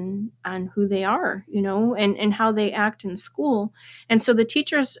on who they are, and how they act in school. And so the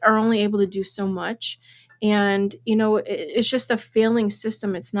teachers are only able to do so much, and it's just a failing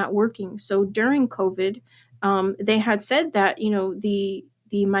system. It's not working. So during COVID, they had said that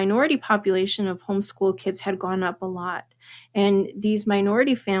the minority population of homeschool kids had gone up a lot. And these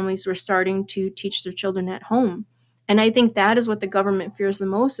minority families were starting to teach their children at home. And I think that is what the government fears the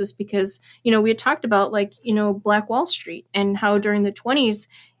most, is because, we had talked about Black Wall Street, and how during the 20s,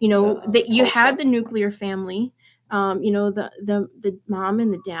 that you had the nuclear family, the mom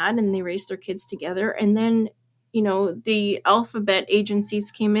and the dad, and they raised their kids together. And then, the alphabet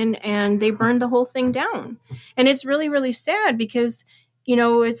agencies came in and they burned the whole thing down. And it's really, really sad because,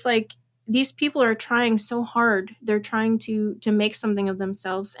 it's like these people are trying so hard. They're trying to make something of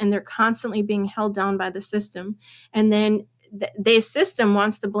themselves, and they're constantly being held down by the system. And then the system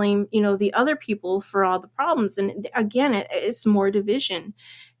wants to blame, the other people for all the problems. And again, it's more division.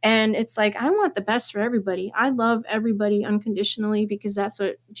 And it's like, I want the best for everybody. I love everybody unconditionally because that's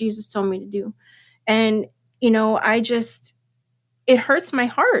what Jesus told me to do. And, it hurts my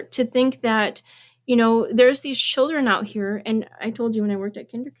heart to think that, there's these children out here. And I told you when I worked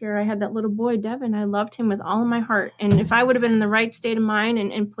at KinderCare, I had that little boy, Devin. I loved him with all of my heart. And if I would have been in the right state of mind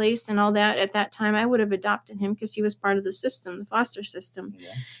and place and all that at that time, I would have adopted him because he was part of the system, the foster system. Yeah.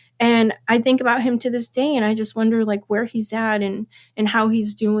 And I think about him to this day, and I just wonder where he's at and how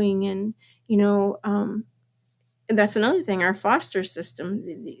he's doing. And, that's another thing, our foster system,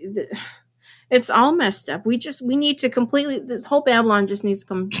 it's all messed up. We need to completely, this whole Babylon just needs to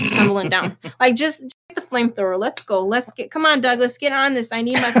come tumbling down. Just get the flamethrower. Let's go. Come on, Doug, let's get on this. I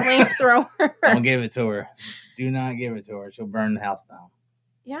need my flamethrower. Don't give it to her. Do not give it to her. She'll burn the house down.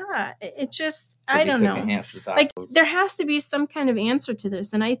 Yeah, it just, I don't know. There has to be some kind of answer to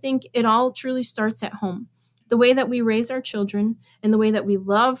this. And I think it all truly starts at home. The way that we raise our children and the way that we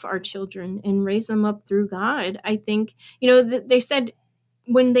love our children and raise them up through God. I think, they said,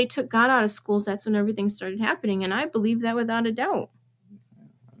 when they took God out of schools, that's when everything started happening. And I believe that without a doubt.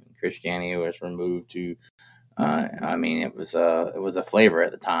 Christianity was removed to, it was a flavor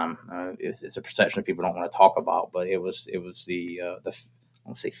at the time. It's a perception that people don't want to talk about, but it was the I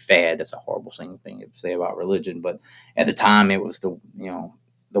won't say fad. That's a horrible thing to say about religion. But at the time, it was the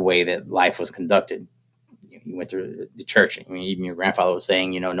way that life was conducted. You went to the church. Even your grandfather was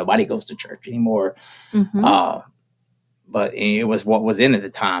saying, nobody goes to church anymore. Mm-hmm. But it was what was in at the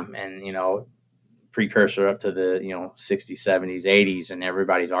time, and precursor up to the 60s, 70s, 80s, and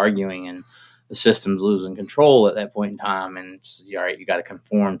everybody's arguing, and the system's losing control at that point in time. And all right, you got to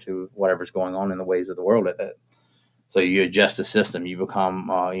conform to whatever's going on in the ways of the world at that. So you adjust the system. You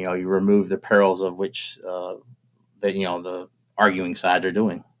become, you remove the perils of which the arguing side are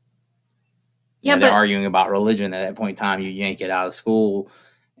doing. Yeah, they're arguing about religion at that point in time. You yank it out of school.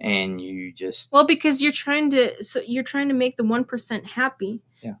 And you just because you're trying to make the 1% happy.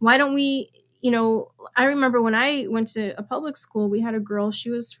 Yeah. Why don't we? I remember when I went to a public school, we had a girl, she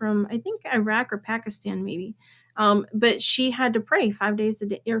was from, I think, Iraq or Pakistan, maybe. But she had to pray 5 days a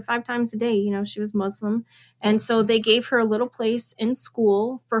day or 5 times a day. She was Muslim. And so they gave her a little place in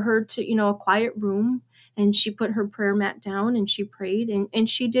school for her to, a quiet room. And she put her prayer mat down and she prayed and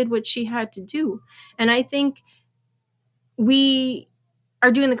she did what she had to do. And I think we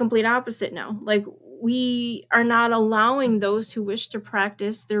are doing the complete opposite now. Like, we are not allowing those who wish to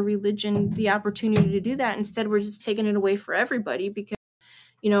practice their religion the opportunity to do that. Instead, we're just taking it away for everybody because,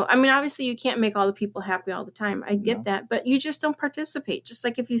 obviously you can't make all the people happy all the time. I get that, but you just don't participate. Just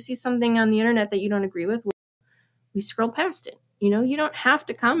like if you see something on the internet that you don't agree with, we scroll past it. You don't have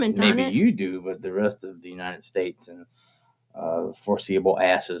to comment on it. Maybe you do, but the rest of the United States and foreseeable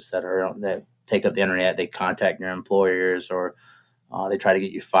asses that take up the internet, they contact their employers or they try to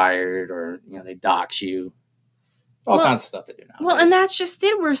get you fired or they dox you. All kinds of stuff to do now. Well, and that's just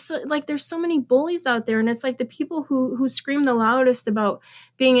it. There's so many bullies out there, and it's like the people who scream the loudest about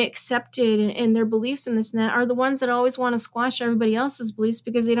being accepted and their beliefs in this and that are the ones that always want to squash everybody else's beliefs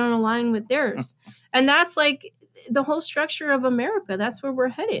because they don't align with theirs. And that's like the whole structure of America. That's where we're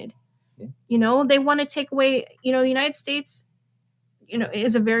headed. Yeah. They want to take away, the United States,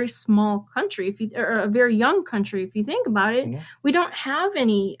 is a very small country, or a very young country, if you think about it. Yeah. We don't have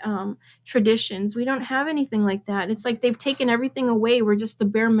any traditions. We don't have anything like that. It's like they've taken everything away. We're just the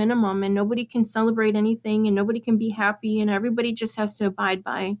bare minimum, and nobody can celebrate anything, and nobody can be happy, and everybody just has to abide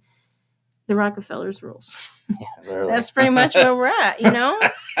by the Rockefellers' rules. Yeah, that's pretty much where we're at.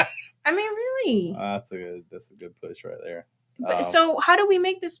 I mean, really. That's a good push right there. So how do we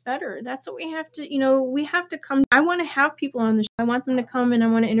make this better? That's what we have to, we have to come. I want to have people on the show. I want them to come and I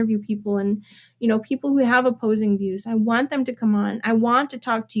want to interview people and, people who have opposing views. I want them to come on. I want to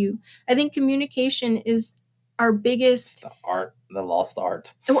talk to you. I think communication is our biggest... The lost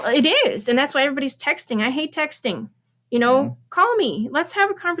art. Well, it is. And that's why everybody's texting. I hate texting. Call me. Let's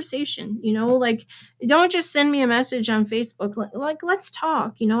have a conversation. Don't just send me a message on Facebook. Let's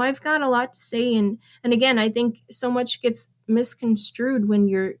talk. I've got a lot to say. And again, I think so much gets misconstrued when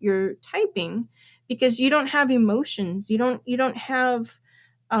you're typing because you don't have emotions. You don't have,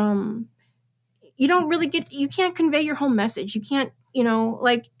 you don't really you can't convey your whole message. You can't,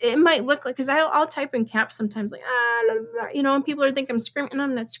 it might look like, because I'll type in caps sometimes, like, blah, blah, blah, and people are thinking I'm screaming, and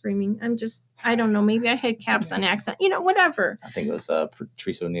I'm not screaming. I'm just, I don't know, maybe I had caps on accident, whatever. I think it was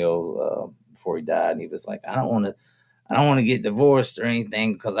Patrice O'Neill before he died, and he was like, I don't want to get divorced or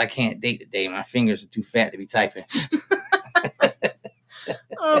anything because I can't date today. My fingers are too fat to be typing.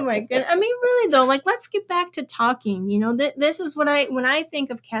 Oh my goodness. I mean, really though, let's get back to talking. This is what when I think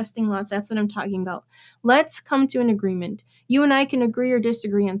of casting lots, that's what I'm talking about. Let's come to an agreement. You and I can agree or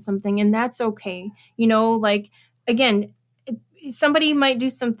disagree on something, and that's okay. Again, somebody might do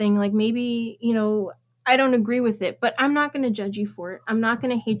something maybe, I don't agree with it, but I'm not going to judge you for it. I'm not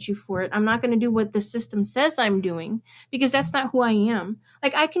going to hate you for it. I'm not going to do what the system says I'm doing because that's not who I am.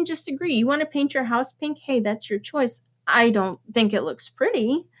 I can just agree. You want to paint your house pink? Hey, that's your choice. I don't think it looks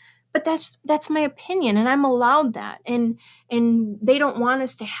pretty, but that's my opinion, and I'm allowed that. And they don't want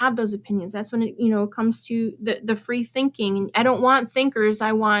us to have those opinions. That's when it comes to the free thinking. I don't want thinkers.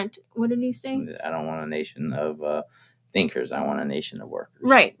 I want, what did he say? I don't want a nation of thinkers. I want a nation of workers.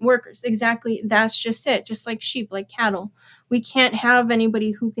 Right, workers. Exactly. That's just it. Just like sheep, like cattle. We can't have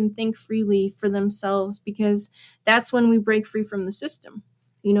anybody who can think freely for themselves because that's when we break free from the system.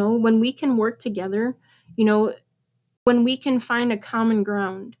 When we can work together, when we can find a common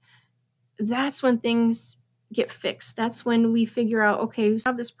ground, that's when things get fixed. That's when we figure out, okay, we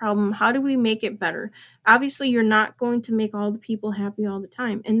have this problem. How do we make it better? Obviously, you're not going to make all the people happy all the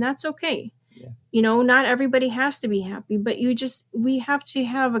time, and that's okay. Yeah. Not everybody has to be happy, but we have to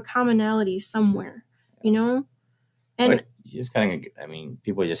have a commonality somewhere, And you just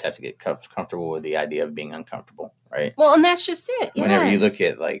people just have to get comfortable with the idea of being uncomfortable, right? Well, and that's just it. Yes. Whenever you look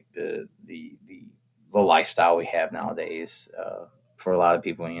at the lifestyle we have nowadays, for a lot of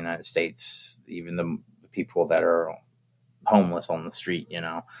people in the United States, even the people that are homeless on the street,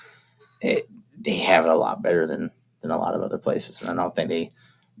 they have it a lot better than a lot of other places. And I don't think they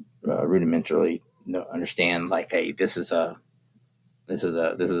rudimentarily understand hey, this is a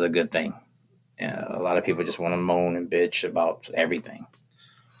good thing. A lot of people just want to moan and bitch about everything.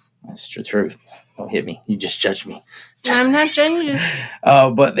 That's the truth. Don't hit me. You just judge me. I'm not judging you.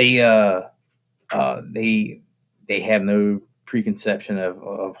 But they have no preconception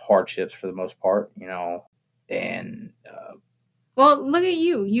of hardships for the most part, and well, look at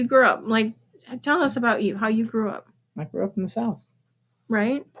you. You grew up. Tell us about you, how you grew up. I grew up in the South.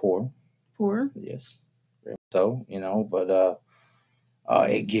 Right? Poor. Poor. Yes. So, but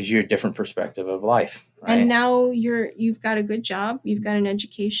it gives you a different perspective of life. Right? And now you've got a good job, you've got an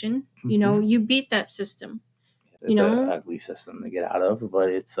education, you beat that system. It's an ugly system to get out of, but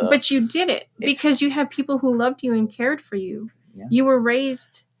it's but you did it because you had people who loved you and cared for you. Yeah. You were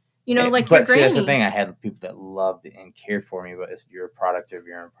raised, like but your granny. That's the thing. I had people that loved and cared for me, but you're a product of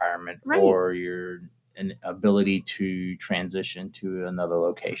your environment, right, or your an ability to transition to another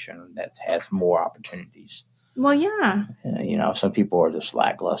location that has more opportunities. Well, yeah. Some people are just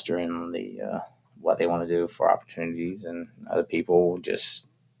lackluster in the what they want to do for opportunities, and other people just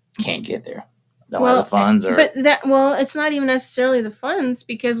can't get there. Don't have the funds, it's not even necessarily the funds,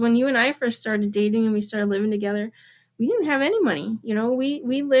 because when you and I first started dating and we started living together, we didn't have any money.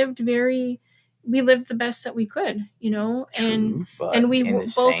 We lived the best that we could. True, and we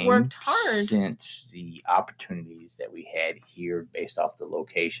both worked hard. Since the opportunities that we had here, based off the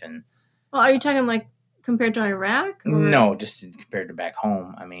location. Well, are you talking like compared to Iraq? No, just compared to back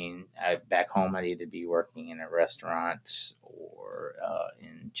home. I mean, back home, I'd either be working in a restaurant or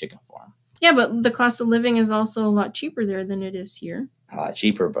in chicken farm. Yeah, but the cost of living is also a lot cheaper there than it is here. A lot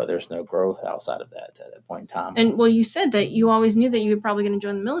cheaper, but there's no growth outside of that at that point in time. And well, you said that you always knew that you were probably going to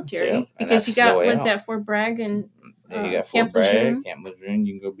join the military, because you got that Fort Bragg and you got Fort Bragg, Camp Lejeune.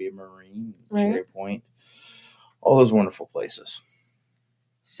 You can go be a Marine, right. Cherry Point, all those wonderful places.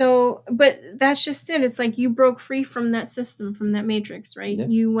 So, but that's just it. It's like you broke free from that system, from that matrix, right? Yeah.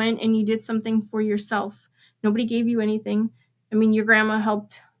 You went and you did something for yourself. Nobody gave you anything. I mean, your grandma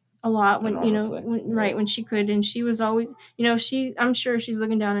helped a lot when when she could, and she was always, I'm sure she's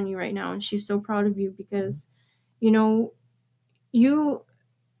looking down on you right now, and she's so proud of you, because when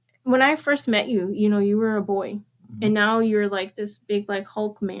I first met you, you were a boy, and now you're like this big, like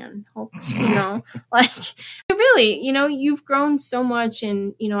Hulk man, like really, you've grown so much.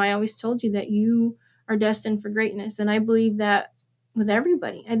 And I always told you that you are destined for greatness, and I believe that with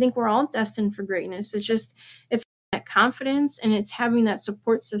everybody. I think we're all destined for greatness. It's that confidence, and it's having that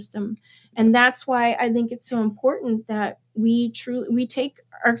support system. And that's why I think it's so important that we take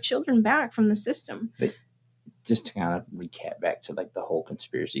our children back from the system. But just to kind of recap back to like the whole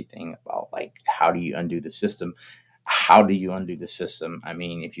conspiracy thing about like, how do you undo the system? How do you undo the system? I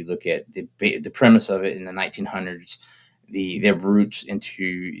mean, if you look at the premise of it in the 1900s, their roots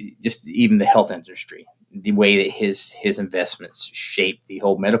into just even the health industry, the way that his investments shaped the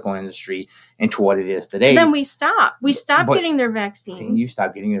whole medical industry into what it is today. Then we stop getting their vaccines. You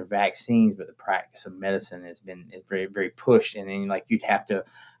stop getting their vaccines, but the practice of medicine is very, very pushed. And then like you'd have to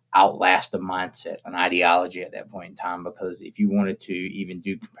outlast the mindset, an ideology at that point in time, because if you wanted to even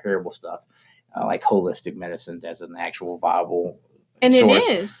do comparable stuff, like holistic medicine, that's an actual viable and source.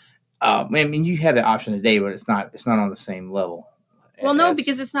 It is. I mean, you have the option today, but it's not on the same level. Well, no,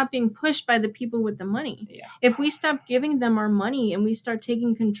 because it's not being pushed by the people with the money. Yeah. If we stop giving them our money and we start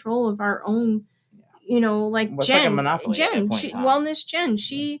taking control of our own, like Jen, Wellness Jen,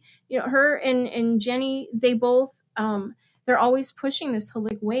 she, her and Jenny, they both, they're always pushing this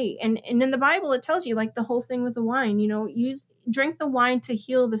holistic way. And in the Bible, it tells you, like the whole thing with the wine, drink the wine to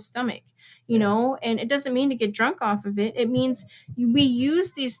heal the stomach. And it doesn't mean to get drunk off of it. It means we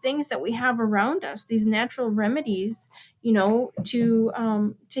use these things that we have around us, these natural remedies, to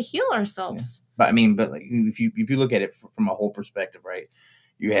heal ourselves. Yeah. But like if you look at it from a whole perspective, right?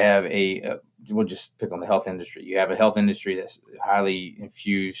 You have we'll just pick on the health industry. You have a health industry that's highly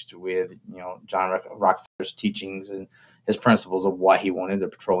infused with, John Rockefeller's teachings and his principles of what he wanted, the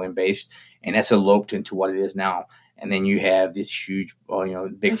petroleum based, and that's eloped into what it is now. And then you have this huge,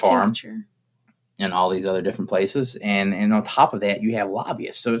 big farm and all these other different places. And on top of that, you have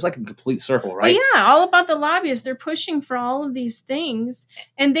lobbyists. So it's like a complete circle, right? Well, yeah, all about the lobbyists. They're pushing for all of these things.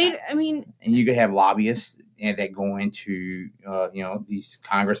 And and you could have lobbyists that go into, these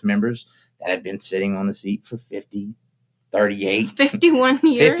Congress members that have been sitting on the seat for 51 years.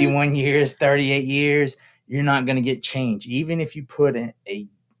 51 years, 38 years. You're not going to get change. Even if you put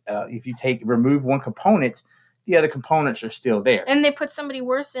if you remove one component, the other components are still there. And they put somebody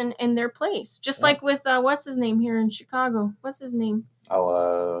worse in their place. Just like with, what's his name here in Chicago? What's his name? You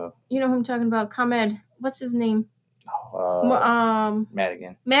know who I'm talking about? ComEd. What's his name?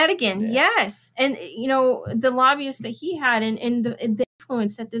 Madigan. Madigan, yeah. Yes. And, the lobbyists that he had and the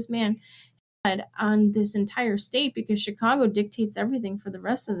influence that this man had on this entire state, because Chicago dictates everything for the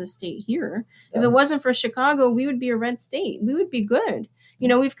rest of the state here. If it wasn't for Chicago, we would be a red state. We would be good.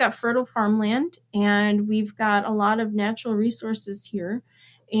 We've got fertile farmland, and we've got a lot of natural resources here.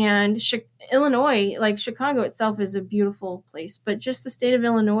 And Illinois, like Chicago itself, is a beautiful place. But just the state of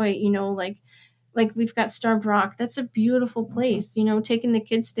Illinois, Like we've got Starved Rock. That's a beautiful place, taking the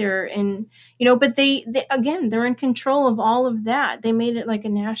kids there. And, but they again, they're in control of all of that. They made it like a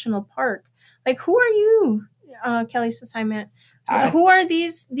national park. Like, who are you? Kelly says, hi, Matt. Who are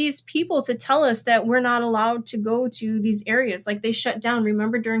these people to tell us that we're not allowed to go to these areas? Like they shut down,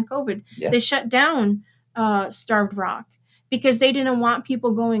 remember during COVID, they shut down Starved Rock because they didn't want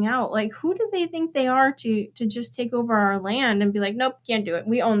people going out. Like, who do they think they are to just take over our land and be like, nope, can't do it.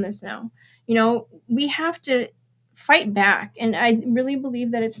 We own this now. We have to fight back. And I really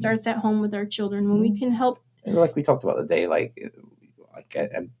believe that it starts at home with our children when we can help. Like we talked about today, like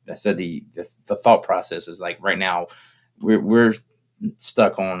I said, the thought process is like right now we're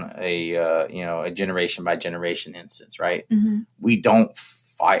stuck on a generation by generation instance, right? Mm-hmm. We don't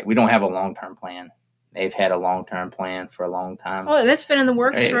fight. We don't have a long-term plan. They've had a long-term plan for a long time. Oh, that's been in the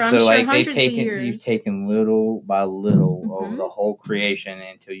works for hundreds of years. You've taken little by little over the whole creation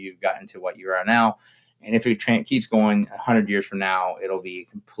until you've gotten to what you are now. And if it keeps going 100 years from now, it'll be a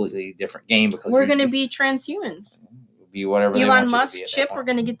completely different game because we're going to be transhumans. Be whatever Elon Musk chip. We're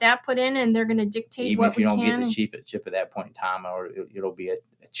going to get that put in, and they're going to dictate even what if you we don't can. Get the chip at that point in time, or it'll be a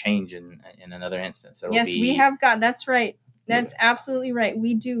change in another instance. Yes, we have God. That's right. That's absolutely right.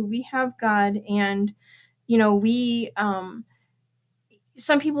 We do. We have God, and we.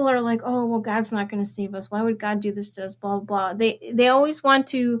 Some people are like, oh, well, God's not going to save us. Why would God do this to us? Blah, blah, blah. They always want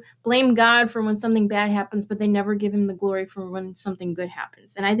to blame God for when something bad happens, but they never give him the glory for when something good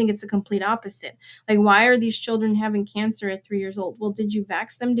happens. And I think it's the complete opposite. Like, why are these children having cancer at 3 years old? Well, did you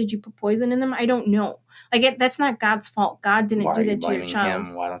vax them? Did you put poison in them? I don't know. Like, that's not God's fault. God didn't do that to your child.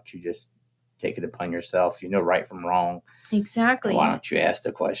 Him? Why don't you just take it upon yourself? You know right from wrong. Exactly. And why don't you ask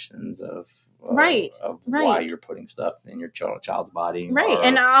the questions of right why you're putting stuff in your child's body, right?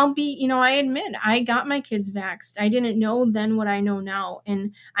 And I'll be, I admit I got my kids vaxxed. I didn't know then what I know now,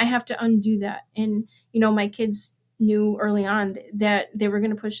 and I have to undo that. And my kids knew early on that they were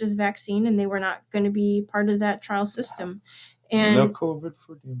going to push this vaccine and they were not going to be part of that trial system. And no COVID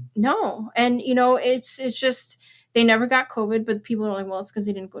for them. No, and it's just they never got COVID, but people are like, well, it's because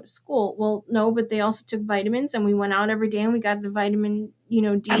they didn't go to school. Well, no, but they also took vitamins, and we went out every day, and we got the vitamin, D.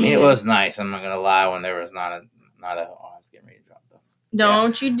 I mean, it was nice. I'm not gonna lie. When there was not a. Oh, I was getting ready to drop though.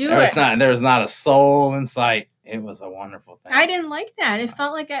 Don't you do it? There was not a soul in sight. It was a wonderful thing. I didn't like that. It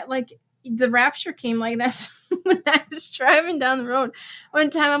felt like the rapture came like that when I was driving down the road. One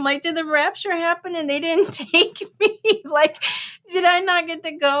time I'm like, did the rapture happen and they didn't take me? Like, did I not get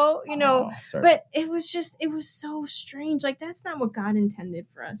to go? But it was so strange. Like, that's not what God intended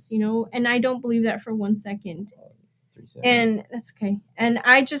for us, and I don't believe that for 1 second. And that's okay. And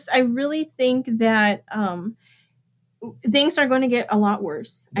I really think that things are going to get a lot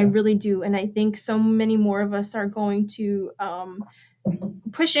worse. Yeah. I really do. And I think so many more of us are going to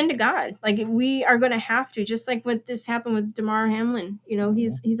push into God. Like, we are going to have to, just like what this happened with Damar Hamlin.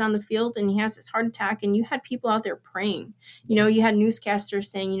 He's on the field and he has this heart attack, and you had people out there praying. You had newscasters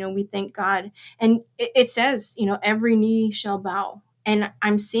saying, we thank God. And it says, every knee shall bow. And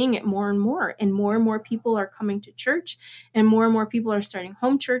I'm seeing it more and more people are coming to church, and more people are starting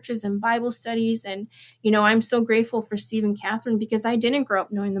home churches and Bible studies. And, I'm so grateful for Steve and Catherine, because I didn't grow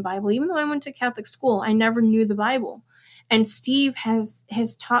up knowing the Bible. Even though I went to Catholic school, I never knew the Bible. And Steve has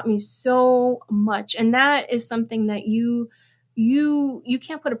taught me so much. And that is something that you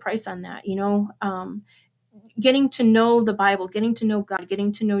can't put a price on that, getting to know the Bible, getting to know God,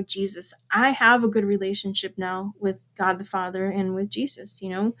 getting to know Jesus. I have a good relationship now with God the Father and with Jesus,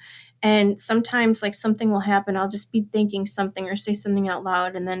 and sometimes like something will happen. I'll just be thinking something or say something out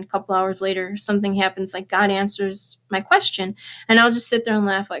loud, and then a couple hours later, something happens, like God answers my question, and I'll just sit there and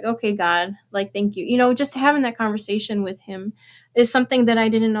laugh like, okay, God, like, thank you. Just having that conversation with him is something that I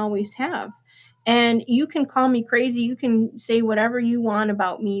didn't always have. And you can call me crazy. You can say whatever you want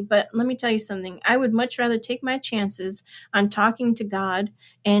about me. But let me tell you something. I would much rather take my chances on talking to God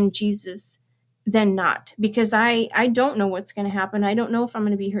and Jesus than not. Because I don't know what's going to happen. I don't know if I'm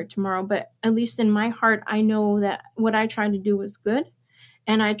going to be here tomorrow. But at least in my heart, I know that what I tried to do was good.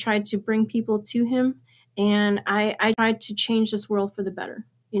 And I tried to bring people to him. And I tried to change this world for the better,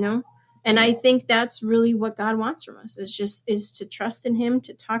 And I think that's really what God wants from us, is to trust in him,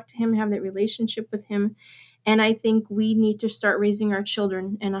 to talk to him, have that relationship with him. And I think we need to start raising our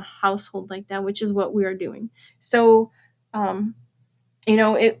children in a household like that, which is what we are doing. So,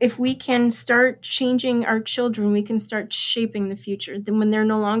 if we can start changing our children, we can start shaping the future. Then when they're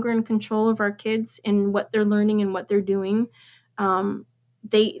no longer in control of our kids and what they're learning and what they're doing,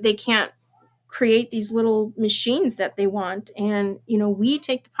 they can't create these little machines that they want. And, we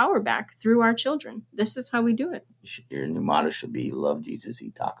take the power back through our children. This is how we do it. Your new motto should be "Love Jesus,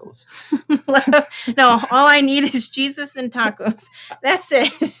 eat tacos." No, all I need is Jesus and tacos. That's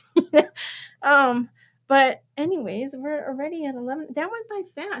it. But anyways, we're already at 11. That went by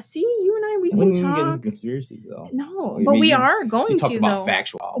fast. See, you and I, we can Get into talk. conspiracies though. No, I but mean, we you- are going You talked to about though.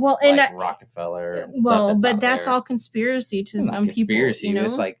 factual. Well, and like Rockefeller. And stuff well, that's but out that's there. all conspiracy to It's not some conspiracy. people. You know,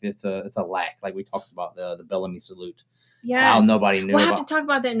 It's like it's a lack. Like we talked about the Bellamy salute. yes. How nobody knew We'll about. have to talk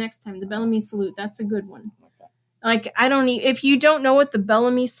about that next time. The Bellamy salute. That's a good one. Okay. Like, I don't need, if you don't know what the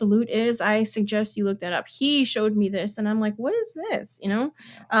Bellamy salute is, I suggest you look that up. He showed me this and I'm like, what is this? You know?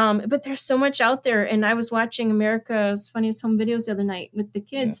 Yeah. But there's so much out there. And I was watching America's Funniest Home Videos the other night with the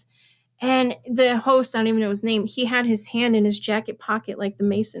kids. And the host, I don't even know his name, he had his hand in his jacket pocket like the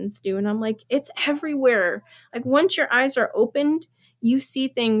Masons do. And I'm like, it's everywhere. Like, once your eyes are opened, you see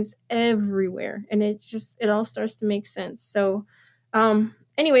things everywhere. And it all starts to make sense. So,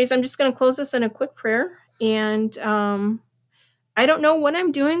 anyways, I'm just going to close this in a quick prayer. And I don't know what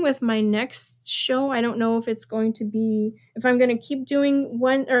I'm doing with my next show. I don't know if it's going to be, if I'm going to keep doing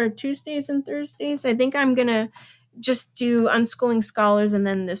Tuesdays and Thursdays. I think I'm going to just do Unschooling Scholars and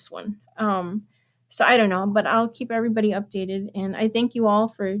then this one. So I don't know, but I'll keep everybody updated. And I thank you all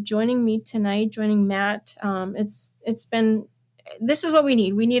for joining me tonight, joining Matt. It's been, this is what we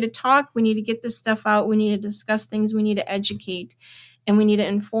need. We need to talk. We need to get this stuff out. We need to discuss things. We need to educate. And we need to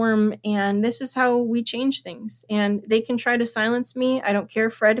inform, and this is how we change things. And they can try to silence me. I don't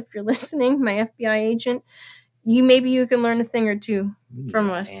care, Fred, if you're listening, my FBI agent. Maybe you can learn a thing or two from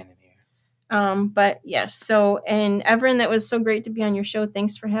us. But yes, so, and Everin, that was so great to be on your show.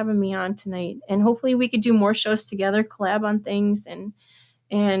 Thanks for having me on tonight. And hopefully we could do more shows together, collab on things, and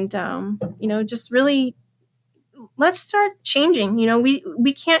just really let's start changing.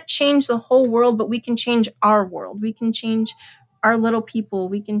 We can't change the whole world, but we can change our world. We can change our little people.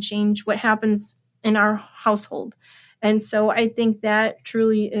 We can change what happens in our household. And so I think that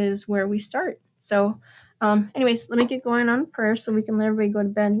truly is where we start. So anyways, let me get going on prayer so we can let everybody go to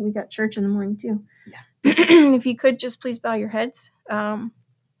bed. We got church in the morning too. Yeah. If you could just please bow your heads.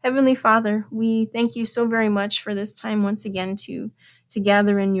 Heavenly Father, we thank you so very much for this time once again to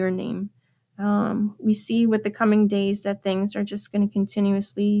gather in your name. We see with the coming days that things are just going to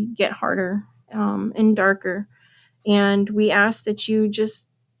continuously get harder and darker. And we ask that you just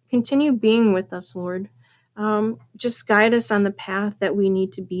continue being with us, Lord. Just guide us on the path that we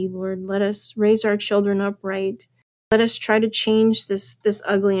need to be, Lord. Let us raise our children upright. Let us try to change this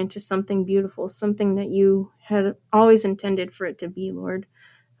ugly into something beautiful, something that you had always intended for it to be, Lord.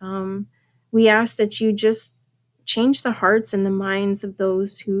 We ask that you just change the hearts and the minds of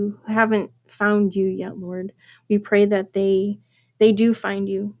those who haven't found you yet, Lord. We pray that they do find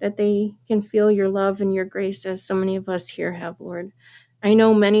you, that they can feel your love and your grace as so many of us here have, Lord. I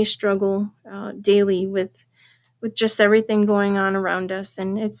know many struggle daily with just everything going on around us,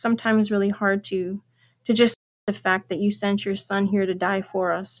 and it's sometimes really hard to just the fact that you sent your son here to die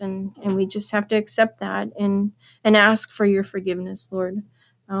for us, and we just have to accept that and ask for your forgiveness, Lord.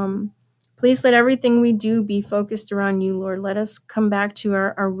 Please let everything we do be focused around you, Lord. Let us come back to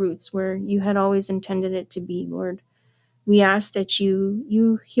our roots where you had always intended it to be, Lord. We ask that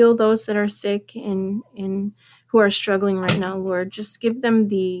you heal those that are sick and who are struggling right now, Lord. Just give them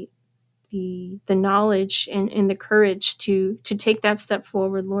the knowledge and the courage to take that step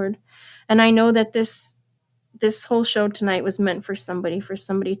forward, Lord. And I know that this whole show tonight was meant for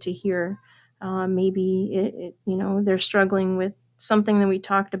somebody to hear. Maybe they're struggling with something that we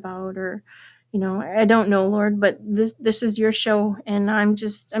talked about, or I don't know, Lord, but this is your show, and I'm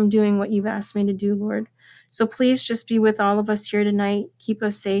doing what you've asked me to do, Lord. So please just be with all of us here tonight. Keep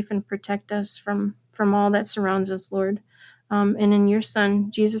us safe and protect us from all that surrounds us, Lord. And in your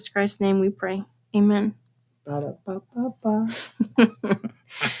Son, Jesus Christ's name, we pray. Amen. Well,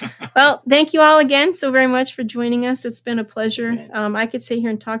 thank you all again so very much for joining us. It's been a pleasure. I could sit here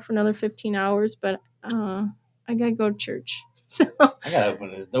and talk for another 15 hours, but I got to go to church. So I gotta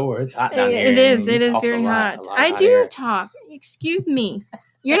open this door. It's hot down here. It is very hot. I do talk. Excuse me.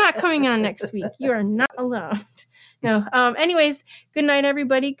 You're not coming on next week. You are not allowed. No. Anyways, good night,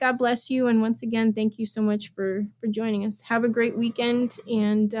 everybody. God bless you. And once again, thank you so much for joining us. Have a great weekend,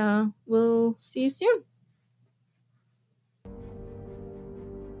 and we'll see you soon.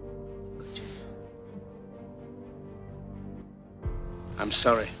 I'm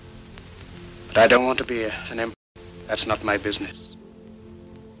sorry, but I don't want to be an emperor. That's not my business.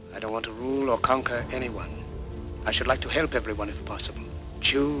 I don't want to rule or conquer anyone. I should like to help everyone if possible.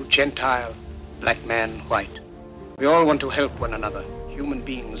 Jew, Gentile, black man, white. We all want to help one another. Human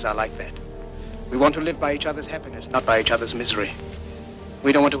beings are like that. We want to live by each other's happiness, not by each other's misery.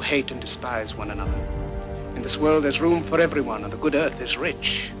 We don't want to hate and despise one another. In this world there's room for everyone, and the good earth is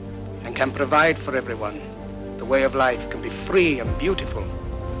rich and can provide for everyone. The way of life can be free and beautiful,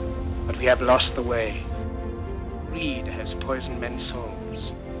 but we have lost the way. Greed has poisoned men's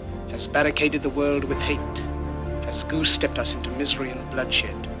souls, has barricaded the world with hate, has goose-stepped us into misery and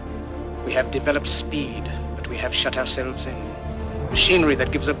bloodshed. We have developed speed, but we have shut ourselves in. Machinery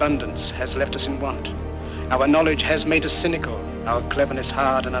that gives abundance has left us in want. Our knowledge has made us cynical, our cleverness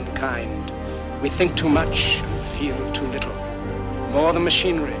hard and unkind. We think too much and feel too little. More than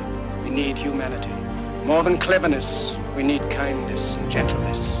machinery, we need humanity. More than cleverness, we need kindness and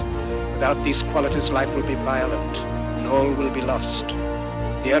gentleness. Without these qualities, life will be violent, and all will be lost.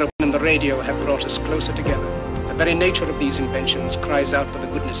 The airplane and the radio have brought us closer together. The very nature of these inventions cries out for the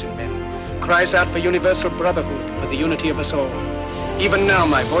goodness in men, cries out for universal brotherhood, for the unity of us all. Even now,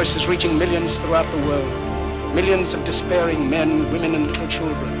 my voice is reaching millions throughout the world. Millions of despairing men, women, and little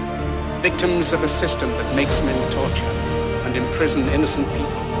children, victims of a system that makes men torture and imprison innocent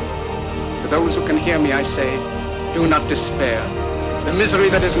people. To those who can hear me, I say, do not despair. The misery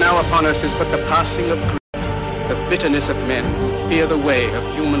that is now upon us is but the passing of greed, the bitterness of men who fear the way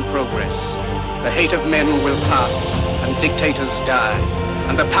of human progress. The hate of men will pass, and dictators die,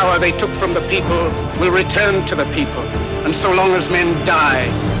 and the power they took from the people will return to the people. And so long as men die,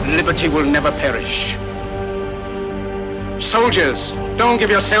 liberty will never perish. Soldiers, don't give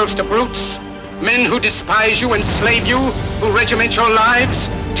yourselves to brutes. Men who despise you, enslave you, who regiment your lives,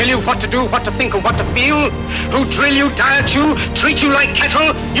 tell you what to do, what to think, and what to feel, who drill you, diet you, treat you like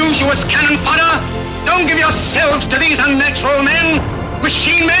cattle, use you as cannon fodder. Don't give yourselves to these unnatural men,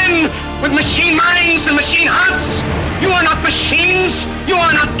 machine men with machine minds and machine hearts. You are not machines, you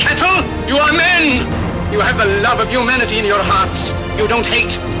are not cattle, you are men. You have the love of humanity in your hearts. You don't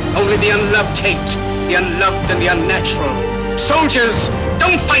hate, only the unloved hate, the unloved and the unnatural. Soldiers,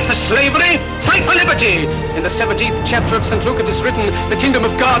 don't fight for slavery, fight for liberty. In the 17th chapter of St. Luke it is written, the kingdom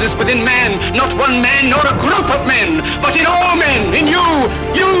of God is within man, not one man nor a group of men, but in all men, in you.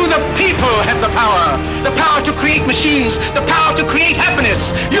 You, the people, have the power to create machines, the power to create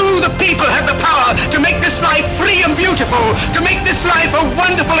happiness. You, the people, have the power to make this life free and beautiful, to make this life a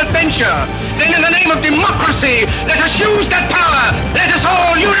wonderful adventure. Then in the name of democracy, let us use that power. Let us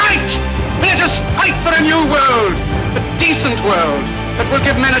all unite. Let us fight for a new world, a decent world, that will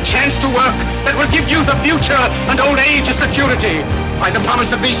give men a chance to work, that will give youth a future and old age a security. By the promise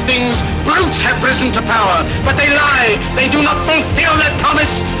of these things, brutes have risen to power, but they lie. They do not fulfill that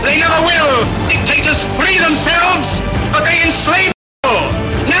promise. They never will. Dictators free themselves, but they enslave people.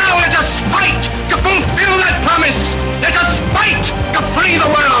 Now let us fight to fulfill that promise. Let us fight to free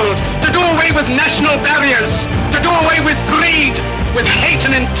the world, to do away with national barriers, to do away with greed, with hate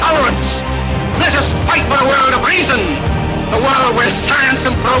and intolerance. Let us fight for a world of reason, a world where science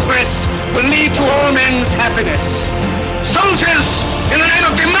and progress will lead to all men's happiness. Soldiers, in the name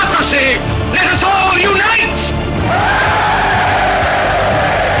of democracy, let